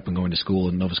growing up and going to school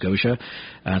in Nova Scotia.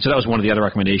 So that was one of the other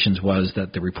recommendations, was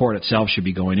that the report itself should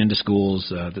be going into schools,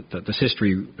 that this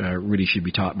history really should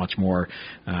be taught much more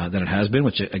than it has been,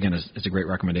 which again is a great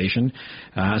recommendation.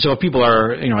 So if people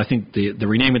are, I think the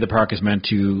renaming of the park is meant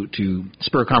to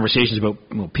spur conversations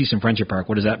about Peace and Friendship Park.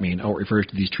 What does that mean? Oh, it refers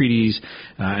to these treaties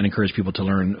and encourage people to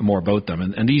learn more about them.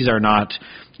 And these are not,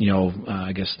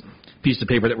 I guess, pieces of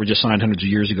paper that were just signed hundreds of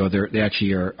years ago. They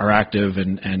actually are active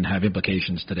and have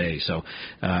implications today. So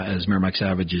as Mayor Mike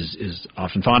Savage is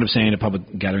often fond of saying at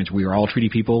public gatherings, we are all treaty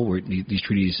people. These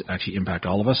treaties actually impact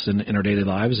all of us in our daily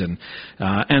lives. And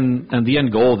the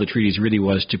end goal of the treaties really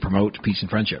was to promote peace and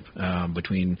friendship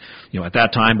between, at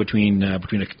that time, between a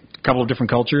couple of different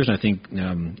cultures. And I think,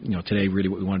 today really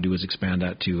what we want to do is expand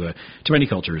that to many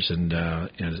cultures, and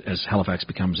as Halifax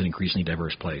becomes an increasingly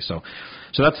diverse place. So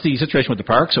that's the situation with the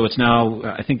park. So it's now,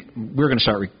 I think we're going to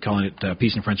start calling it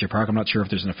Peace and Friendship Park. I'm not sure if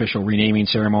there's an official renaming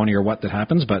ceremony or what that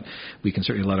happens, but we can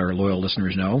certainly let our loyal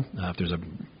listeners know if there's a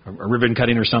ribbon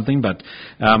cutting or something. But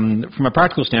from a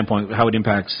practical standpoint, how it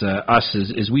impacts us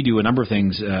is we do a number of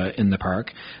things in the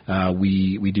park.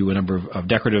 We do a number of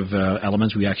decorative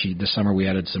elements. We actually, this summer, we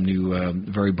added some new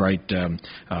very bright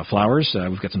flowers.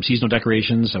 We've got some seasonal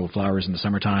decorations, so flowers in the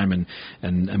summertime,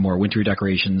 and more wintry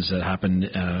decorations that happen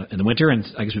in the winter. And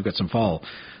I guess we've got some fall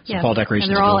decorations.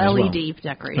 And they're all LED decorations.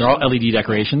 decorations. They're all LED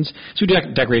decorations. So we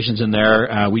do decorations in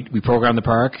there. We program the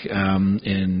park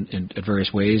in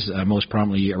various ways, most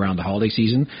prominently around the holiday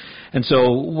season. And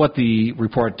so what the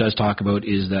report does talk about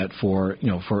is that for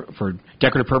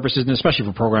decorative purposes, and especially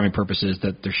for programming purposes,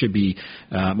 that there should be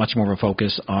much more of a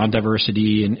focus on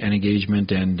diversity and and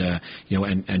engagement and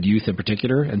and youth in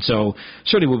particular. And so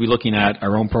certainly we'll be looking at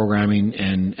our own programming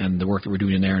and the work that we're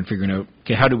doing in there and figuring out,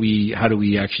 okay, how do we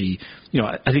actually,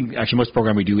 I think actually most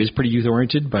programming we do is pretty youth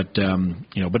oriented, but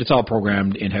it's all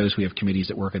programmed in-house. We have committees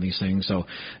that work on these things. So,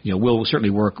 we'll certainly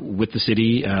work with the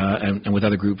city and with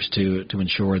other groups to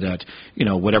ensure that,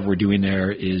 whatever we're doing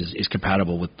there is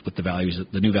compatible with the values,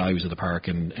 the new values of the park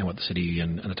and what the city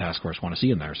and the task force want to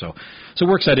see in there. So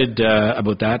we're excited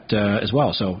about that as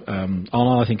well. So all in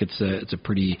all, I think it's a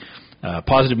pretty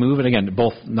positive move, and again,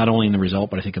 both not only in the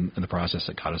result, but I think in the process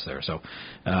that got us there. So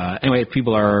anyway,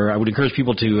 I would encourage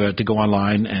people to go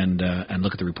online and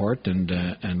look at the report and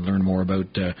learn more about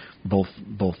both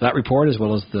that report as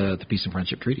well as the Peace and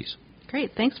Friendship Treaties.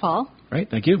 Great. Thanks, Paul. Right.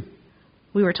 Thank you.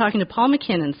 We were talking to Paul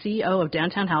McKinnon, CEO of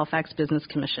Downtown Halifax Business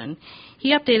Commission.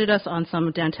 He updated us on some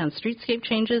of downtown streetscape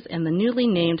changes and the newly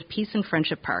named Peace and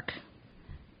Friendship Park.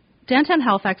 Downtown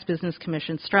Halifax Business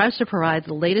Commission strives to provide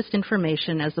the latest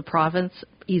information as the province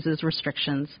eases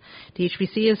restrictions.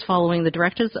 DHBC is following the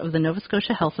directives of the Nova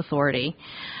Scotia Health Authority.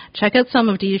 Check out some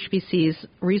of DHBC's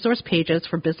resource pages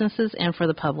for businesses and for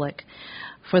the public.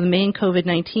 For the main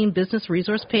COVID-19 business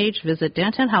resource page, visit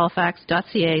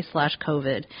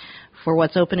downtownhalifax.ca/COVID. For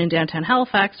what's open in downtown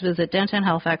Halifax, visit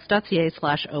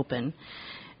downtownhalifax.ca/open.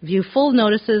 View full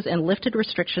notices and lifted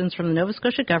restrictions from the Nova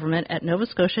Scotia government at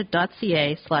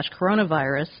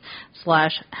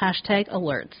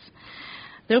novascotia.ca/coronavirus/#alerts.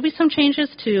 There will be some changes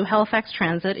to Halifax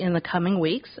Transit in the coming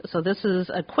weeks, so this is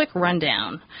a quick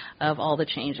rundown of all the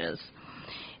changes.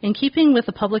 In keeping with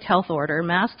the public health order,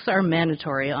 masks are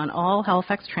mandatory on all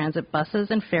Halifax Transit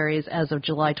buses and ferries as of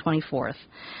July 24th.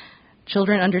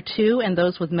 Children under 2 and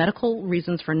those with medical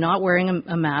reasons for not wearing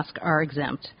a mask are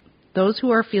exempt. Those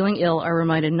who are feeling ill are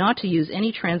reminded not to use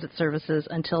any transit services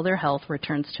until their health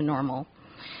returns to normal.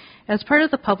 As part of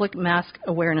the public mask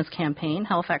awareness campaign,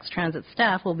 Halifax Transit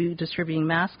staff will be distributing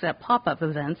masks at pop-up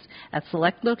events at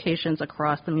select locations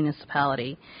across the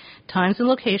municipality. Times and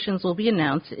locations will be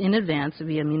announced in advance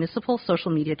via municipal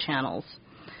social media channels.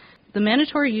 The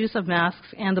mandatory use of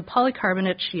masks and the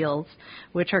polycarbonate shields,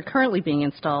 which are currently being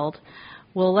installed,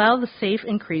 will allow the safe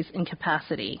increase in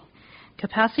capacity.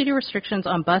 Capacity restrictions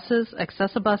on buses,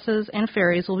 accessibuses, and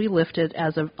ferries will be lifted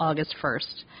as of August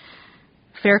 1st.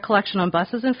 Fare collection on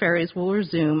buses and ferries will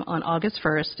resume on August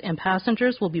 1st, and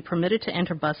passengers will be permitted to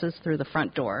enter buses through the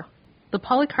front door. The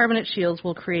polycarbonate shields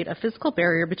will create a physical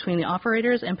barrier between the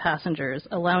operators and passengers,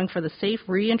 allowing for the safe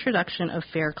reintroduction of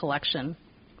fare collection.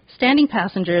 Standing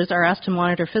passengers are asked to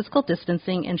monitor physical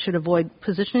distancing and should avoid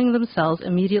positioning themselves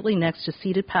immediately next to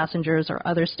seated passengers or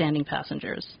other standing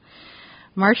passengers.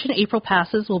 March and April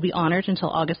passes will be honored until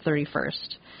August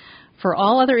 31st. For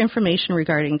all other information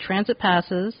regarding transit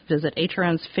passes, visit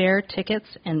HRM's fare, tickets,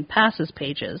 and passes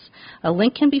pages. A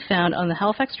link can be found on the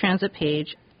Halifax Transit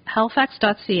page,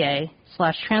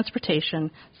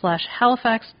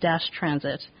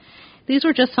 halifax.ca/transportation/Halifax-transit. These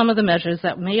were just some of the measures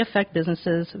that may affect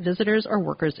businesses, visitors, or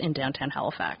workers in downtown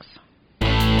Halifax.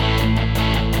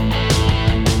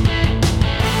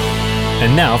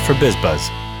 And now for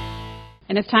BizBuzz.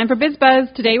 And it's time for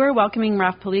BizBuzz. Today we're welcoming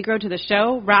Raf Peligro to the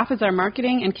show. Raf is our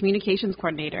Marketing and Communications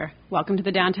Coordinator. Welcome to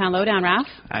the Downtown Lowdown, Raf.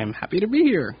 I'm happy to be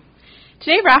here.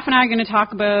 Today, Raf and I are going to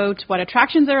talk about what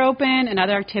attractions are open and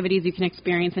other activities you can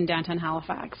experience in downtown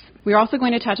Halifax. We're also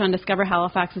going to touch on Discover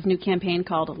Halifax's new campaign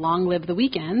called Long Live the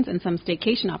Weekends and some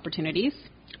staycation opportunities.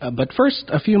 But first,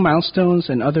 a few milestones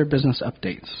and other business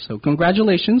updates. So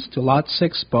congratulations to Lot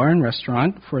 6 Bar and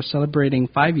Restaurant for celebrating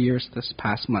 5 years this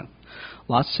past month.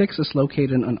 Lot 6 is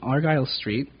located on Argyle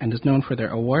Street and is known for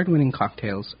their award-winning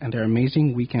cocktails and their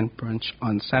amazing weekend brunch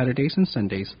on Saturdays and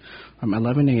Sundays from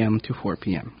 11 a.m. to 4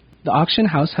 p.m. The auction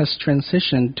house has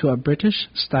transitioned to a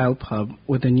British-style pub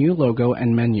with a new logo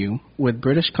and menu with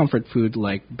British comfort food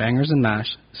like bangers and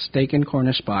mash, steak and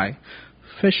Cornish pie,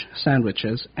 fish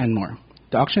sandwiches, and more.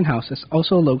 The auction house is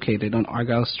also located on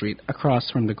Argyle Street across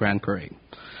from the Grand Parade.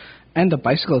 And The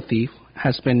Bicycle Thief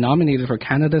has been nominated for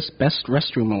Canada's Best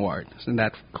Restroom Award. Isn't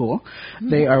that cool? Mm-hmm.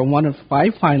 They are one of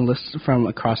 5 finalists from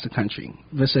across the country.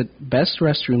 Visit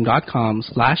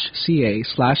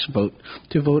bestrestroom.com/ca/vote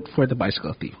to vote for The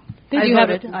Bicycle Thief.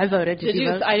 I voted. Did you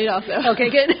vote? I did also. Okay,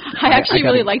 good. I actually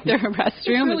really like their restroom. It's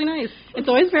really nice. It's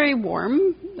always very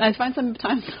warm. I find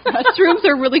sometimes restrooms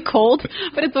are really cold,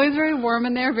 but it's always very warm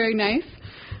in there, very nice.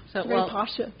 So, very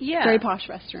posh. Yeah. Very posh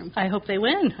restroom. I hope they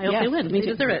win. I hope they win. They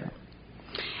deserve it.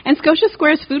 And Scotia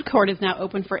Square's food court is now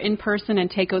open for in-person and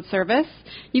takeout service.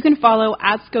 You can follow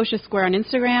 @Scotia Square on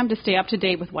Instagram to stay up to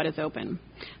date with what is open.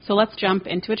 So let's jump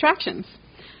into attractions.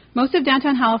 Most of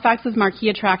downtown Halifax's marquee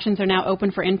attractions are now open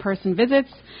for in-person visits.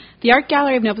 The Art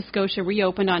Gallery of Nova Scotia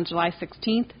reopened on July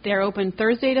 16th. They are open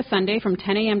Thursday to Sunday from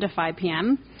 10 a.m. to 5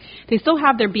 p.m. They still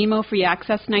have their BMO free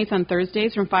access nights on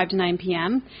Thursdays from 5 to 9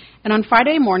 p.m. And on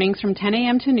Friday mornings from 10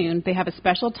 a.m. to noon, they have a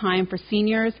special time for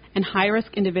seniors and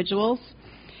high-risk individuals.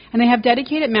 And they have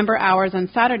dedicated member hours on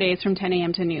Saturdays from 10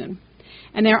 a.m. to noon.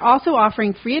 And they are also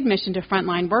offering free admission to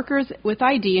frontline workers with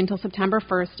ID until September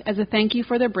 1st as a thank you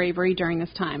for their bravery during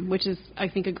this time, which is, I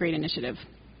think, a great initiative.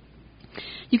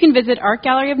 You can visit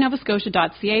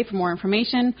artgalleryofnovascotia.ca for more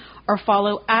information or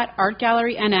follow at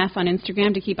ArtGalleryNS on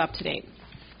Instagram to keep up to date.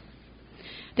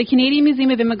 The Canadian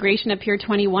Museum of Immigration at Pier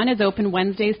 21 is open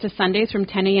Wednesdays to Sundays from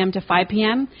 10 a.m. to 5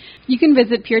 p.m. You can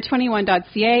visit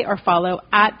pier21.ca or follow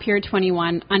at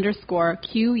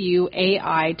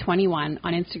pier21_QUAI21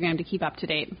 on Instagram to keep up to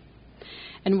date.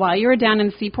 And while you are down in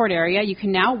the Seaport area, you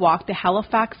can now walk the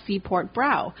Halifax Seaport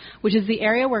Brow, which is the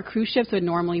area where cruise ships would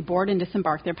normally board and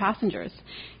disembark their passengers.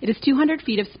 It is 200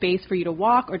 feet of space for you to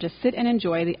walk or just sit and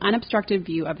enjoy the unobstructed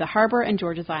view of the harbor and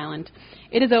Georges Island.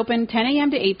 It is open 10 a.m.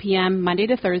 to 8 p.m. Monday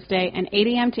to Thursday and 8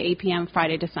 a.m. to 8 p.m.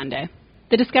 Friday to Sunday.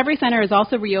 The Discovery Center is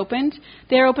also reopened.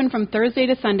 They are open from Thursday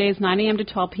to Sundays, 9 a.m. to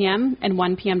 12 p.m. and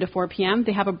 1 p.m. to 4 p.m.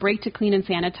 They have a break to clean and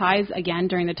sanitize, again,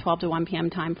 during the 12 to 1 p.m.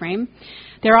 time frame.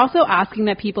 They're also asking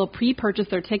that people pre-purchase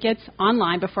their tickets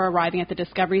online before arriving at the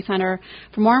Discovery Center.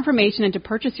 For more information and to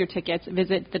purchase your tickets,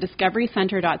 visit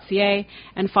thediscoverycenter.ca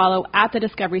and follow at the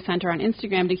Discovery Center on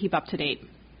Instagram to keep up to date.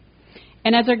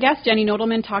 And as our guest Jenny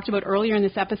Nodelman talked about earlier in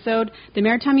this episode, the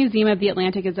Maritime Museum of the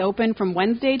Atlantic is open from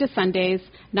Wednesday to Sundays,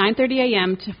 9:30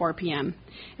 a.m. to 4 p.m.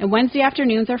 And Wednesday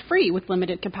afternoons are free with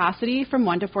limited capacity from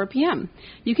 1 to 4 p.m.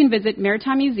 You can visit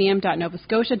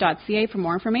maritimemuseum.novascotia.ca for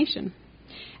more information.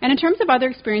 And in terms of other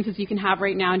experiences you can have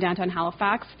right now in downtown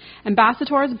Halifax,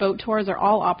 Ambassadors boat tours are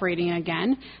all operating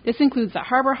again. This includes the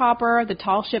Harbor Hopper, the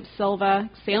Tall Ship Silva,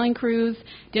 sailing cruise,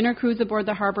 dinner cruise aboard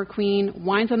the Harbor Queen,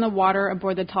 wines on the water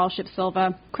aboard the Tall Ship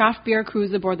Silva, craft beer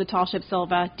cruise aboard the Tall Ship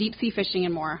Silva, deep sea fishing,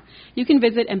 and more. You can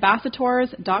visit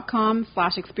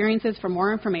ambassadors.com/experiences for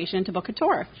more information to book a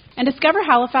tour. And Discover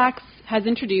Halifax has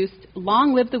introduced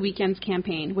Long Live the Weekends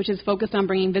campaign, which is focused on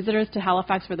bringing visitors to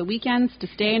Halifax for the weekends to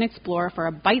stay and explore for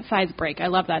a bite-sized break. I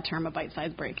love that term, a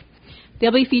bite-sized break.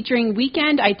 They'll be featuring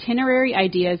weekend itinerary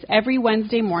ideas every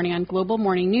Wednesday morning on Global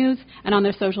Morning News and on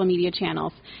their social media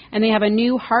channels. And they have a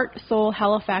new Heart Soul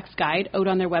Halifax guide out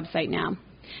on their website now.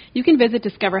 You can visit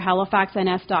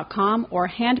discoverhalifaxns.com or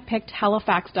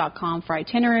handpickedhalifax.com for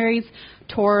itineraries,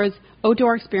 tours,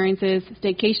 outdoor experiences,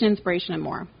 staycation inspiration, and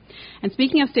more. And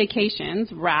speaking of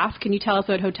staycations, Raph, can you tell us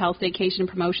about hotel staycation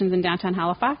promotions in downtown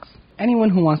Halifax? Anyone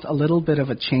who wants a little bit of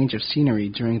a change of scenery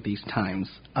during these times,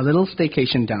 a little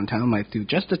staycation downtown might do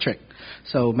just the trick.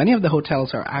 So many of the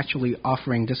hotels are actually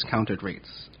offering discounted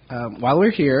rates. While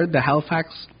we're here, the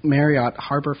Halifax Marriott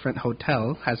Harbourfront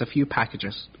Hotel has a few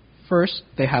packages. First,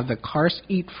 they have the Cars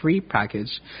Eat Free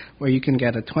package, where you can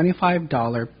get a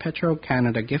 $25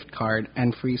 Petro-Canada gift card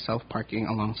and free self-parking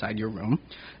alongside your room.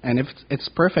 And it's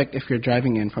perfect if you're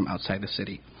driving in from outside the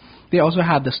city. They also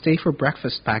have the Stay for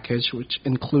Breakfast package, which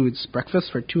includes breakfast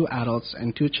for 2 adults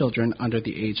and 2 children under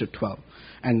the age of 12.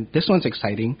 And this one's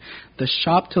exciting. The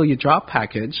Shop Till You Drop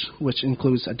package, which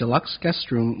includes a deluxe guest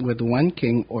room with 1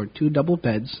 king or 2 double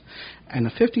beds and a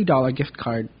 $50 gift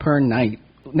card per night.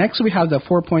 Next, we have the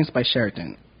 4 Points by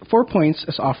Sheraton. 4 Points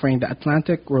is offering the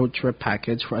Atlantic Road Trip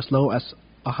package for as low as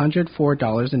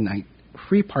 $104 a night,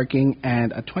 free parking,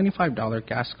 and a $25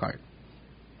 gas card.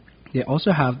 They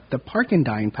also have the Park and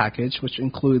Dine package, which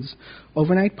includes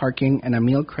overnight parking and a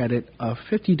meal credit of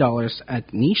 $50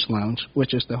 at Niche Lounge,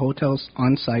 which is the hotel's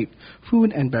on-site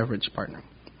food and beverage partner.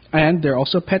 And they're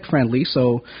also pet-friendly,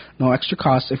 so no extra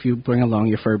cost if you bring along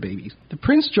your fur babies. The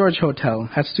Prince George Hotel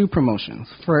has 2 promotions.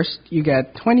 First, you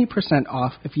get 20%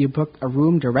 off if you book a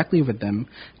room directly with them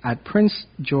at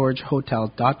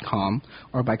princegeorgehotel.com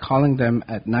or by calling them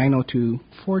at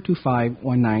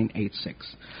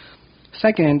 902-425-1986.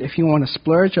 Second, if you want to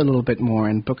splurge a little bit more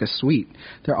and book a suite,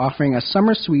 they're offering a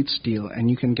summer suites deal, and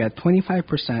you can get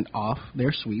 25% off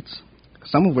their suites,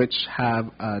 some of which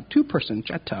have a 2-person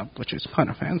jet tub, which is kind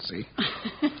of fancy.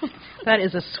 That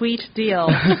is a sweet deal.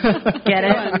 Get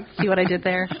it? See what I did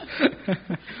there?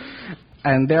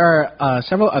 And there are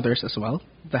several others as well.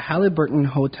 The Halliburton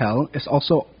Hotel is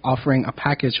also offering a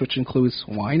package which includes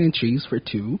wine and cheese for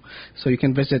 2, so you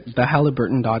can visit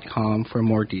thehalliburton.com for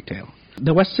more detail.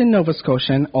 The Westin Nova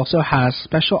Scotian also has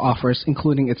special offers,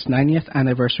 including its 90th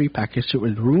anniversary package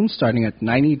with rooms starting at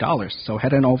 $90, so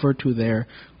head on over to their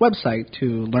website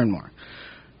to learn more.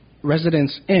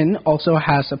 Residence Inn also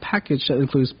has a package that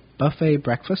includes buffet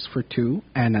breakfast for 2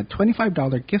 and a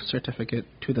 $25 gift certificate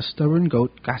to the Stubborn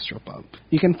Goat Gastropub.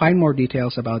 You can find more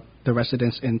details about the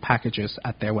Residence Inn packages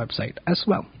at their website as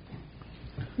well.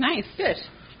 Nice. Good.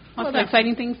 Lots of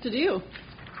exciting things to do.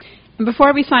 And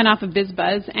before we sign off of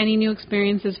BizBuzz, any new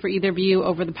experiences for either of you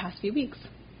over the past few weeks?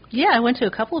 Yeah, I went to a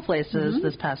couple of places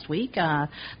this past week.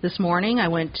 This morning I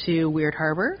went to Weird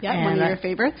Harbor. Yeah, one of your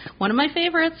favorites? One of my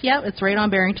favorites, yeah. It's right on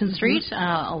Barrington Street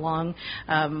along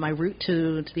my route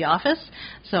to the office.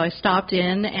 So I stopped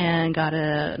in and got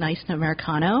a nice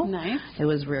Americano. Nice. It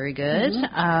was very good.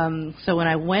 So when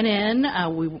I went in,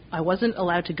 I wasn't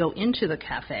allowed to go into the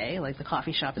cafe, like the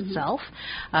coffee shop itself.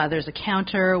 There's a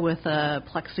counter with a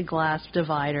plexiglass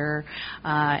divider,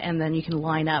 and then you can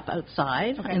line up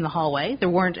outside in the hallway. There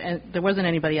wasn't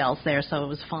anybody else there, so it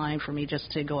was fine for me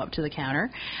just to go up to the counter.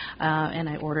 And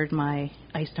I ordered my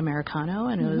iced Americano,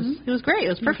 and it was great. It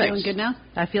was perfect. You feeling good now?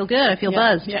 I feel good. I feel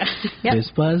buzzed. Yeah. Yep.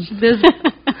 BizBuzz.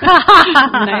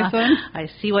 Nice one. I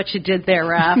see what you did there,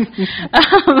 Raph.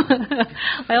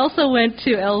 I also went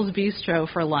to Elle's Bistro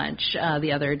for lunch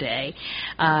the other day,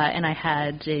 and I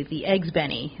had the eggs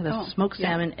Benny, the smoked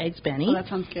salmon eggs Benny. Oh, that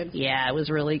sounds good. Yeah, it was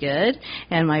really good.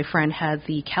 And my friend had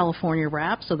the California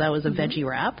wrap, so that was a veggie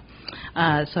wrap.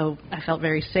 So I felt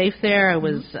very safe there. I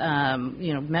was,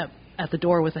 met at the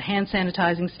door with a hand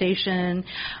sanitizing station.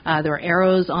 There were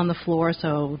arrows on the floor,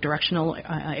 so directional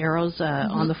arrows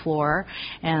on the floor.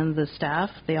 And the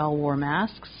staff, they all wore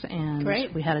masks. And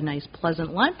we had a nice,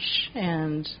 pleasant lunch.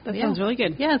 And that sounds really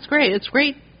good. Yeah, it's great. It's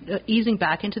great easing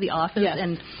back into the office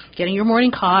and getting your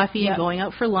morning coffee and going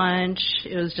out for lunch.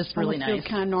 It was just really nice. It feels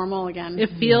kind of normal again. It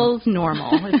feels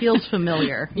normal. It feels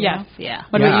familiar. Yes. Yeah.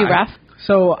 What about you, Raph?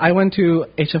 So I went to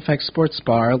HFX Sports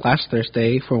Bar last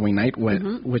Thursday for wing night,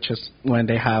 which is when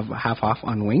they have half off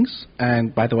on wings.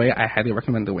 And by the way, I highly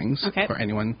recommend the wings for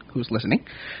anyone who's listening.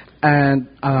 And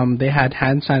they had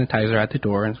hand sanitizer at the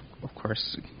door, and of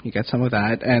course you get some of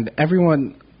that. And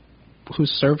everyone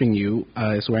who's serving you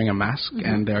is wearing a mask,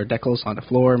 and there are decals on the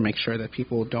floor. Make sure that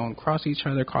people don't cross each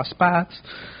other, cross paths.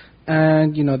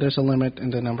 And, there's a limit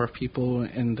in the number of people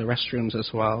in the restrooms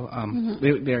as well.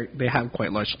 They have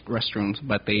quite large restrooms,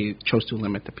 but they chose to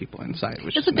limit the people inside.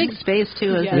 Which it's a big space,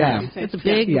 too, isn't it? It's a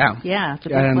big, it's a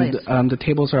big and, place. The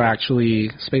tables are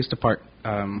actually spaced apart.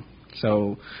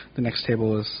 So the next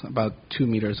table is about 2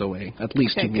 meters away, at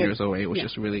least 2 meters away, which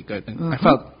is really good. And I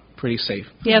felt pretty safe.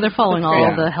 Yeah, they're following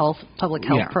all the public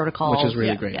health protocols. Which is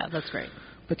really great. Yeah, that's great.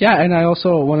 But and I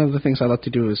also, one of the things I love to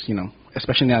do is,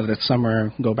 especially now that it's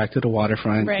summer, go back to the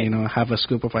waterfront, have a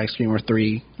scoop of ice cream or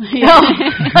 3.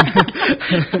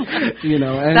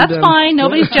 And, that's fine.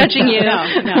 Nobody's judging you. No.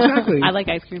 Exactly. I like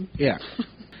ice cream. Yeah.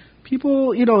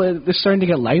 People, they're starting to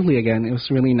get lively again. It was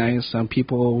really nice.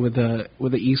 People with the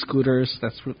e-scooters. I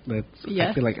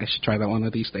feel like I should try that one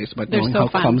of these days. But knowing how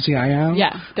clumsy I am,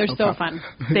 they're so fun.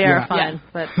 They are fun,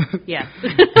 but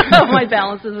my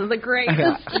balance isn't great.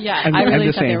 I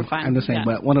really thought they were fun. I'm the same,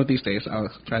 but one of these days I'll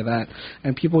try that.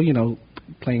 And people,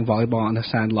 playing volleyball on the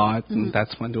sand lot, and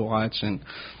that's fun to watch. And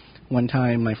one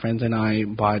time, my friends and I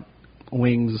bought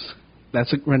wings.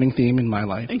 That's a running theme in my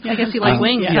life. I guess you like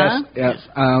wings, huh? Yes.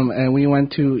 And we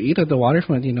went to eat at the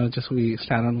waterfront. We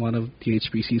sat on one of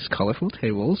DHBC's colorful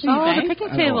tables. Oh, the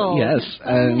picnic table. Yes.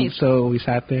 And so we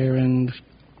sat there and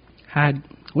had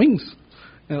wings.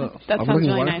 That sounds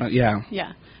really nice. Yeah.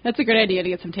 Yeah. That's a great idea to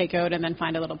get some takeout and then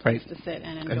find a little place to sit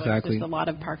and enjoy. Exactly. There's a lot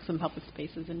of parks and public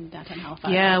spaces in downtown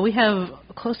Halifax. Yeah, we have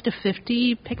close to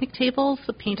 50 picnic tables,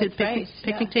 painted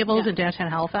picnic tables in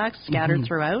downtown Halifax, scattered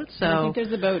throughout. So and I think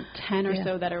there's about 10 or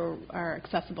so that are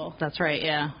accessible. That's right,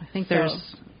 yeah. I think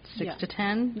there's 6 to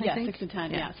 10, I think. 6 to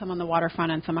 10, Some on the waterfront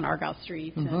and some on Argyle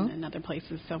Street and other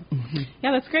places. So,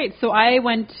 that's great. So I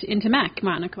went into MEC,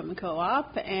 Mountain Equipment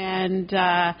Co-op, and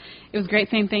it was great.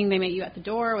 Same thing. They met you at the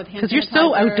door with hand sanitizer. Because you're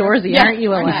so outdoorsy, aren't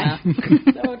you, Elena?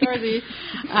 So outdoorsy.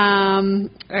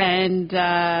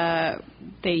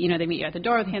 They meet you at the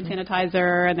door with hand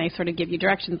sanitizer, and they sort of give you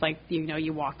directions, like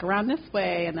you walk around this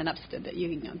way, and then upstairs.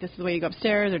 This is the way you go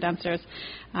upstairs or downstairs.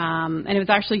 And it was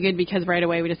actually good because right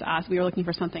away we just asked. We were looking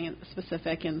for something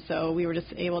specific, and so we were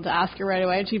just able to ask her right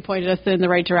away, and she pointed us in the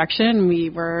right direction.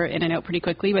 We were in and out pretty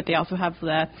quickly, but they also have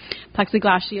the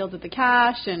plexiglass shields at the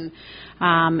cash, and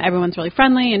everyone's really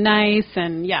friendly and nice,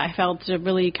 and I felt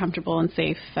really comfortable and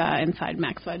safe inside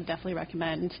MEC. So I'd definitely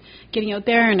recommend getting out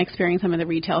there and experiencing some of the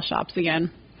retail shops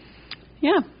again.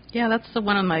 Yeah. Yeah, that's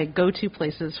one of my go-to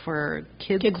places for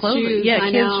kids' clothing. Shoes, Yeah,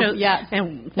 I kids' know. shoes. Yeah,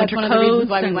 and that's winter one of the reasons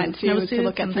why we coats went to, was to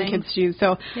look at some and kids' shoes.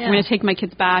 So Yeah. I'm going to take my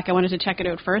kids back. I wanted to check it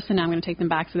out first, and now I'm going to take them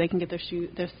back so they can get their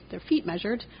feet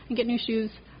measured and get new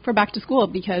shoes for back to school,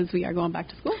 because we are going back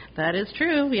to school. That is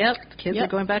true. Yep, the kids are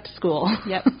going back to school.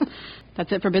 Yep.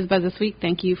 That's it for BizBuzz this week.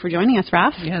 Thank you for joining us,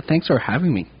 Raf. Yeah, thanks for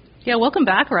having me. Yeah, welcome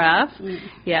back, Raf.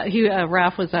 Yeah,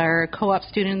 Raf was our co-op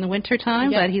student in the wintertime,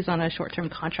 but he's on a short-term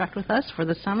contract with us for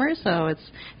the summer, so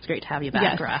it's great to have you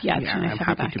back, Raf. Yes, Yeah, nice I'm to have you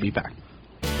happy back. to be back.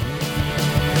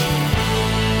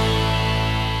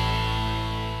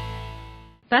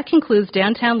 That concludes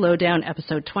Downtown Lowdown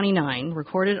episode 29,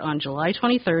 recorded on July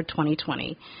 23rd,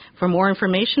 2020. For more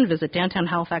information, visit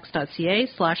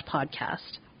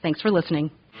downtownhalifax.ca/podcast. Thanks for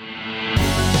listening.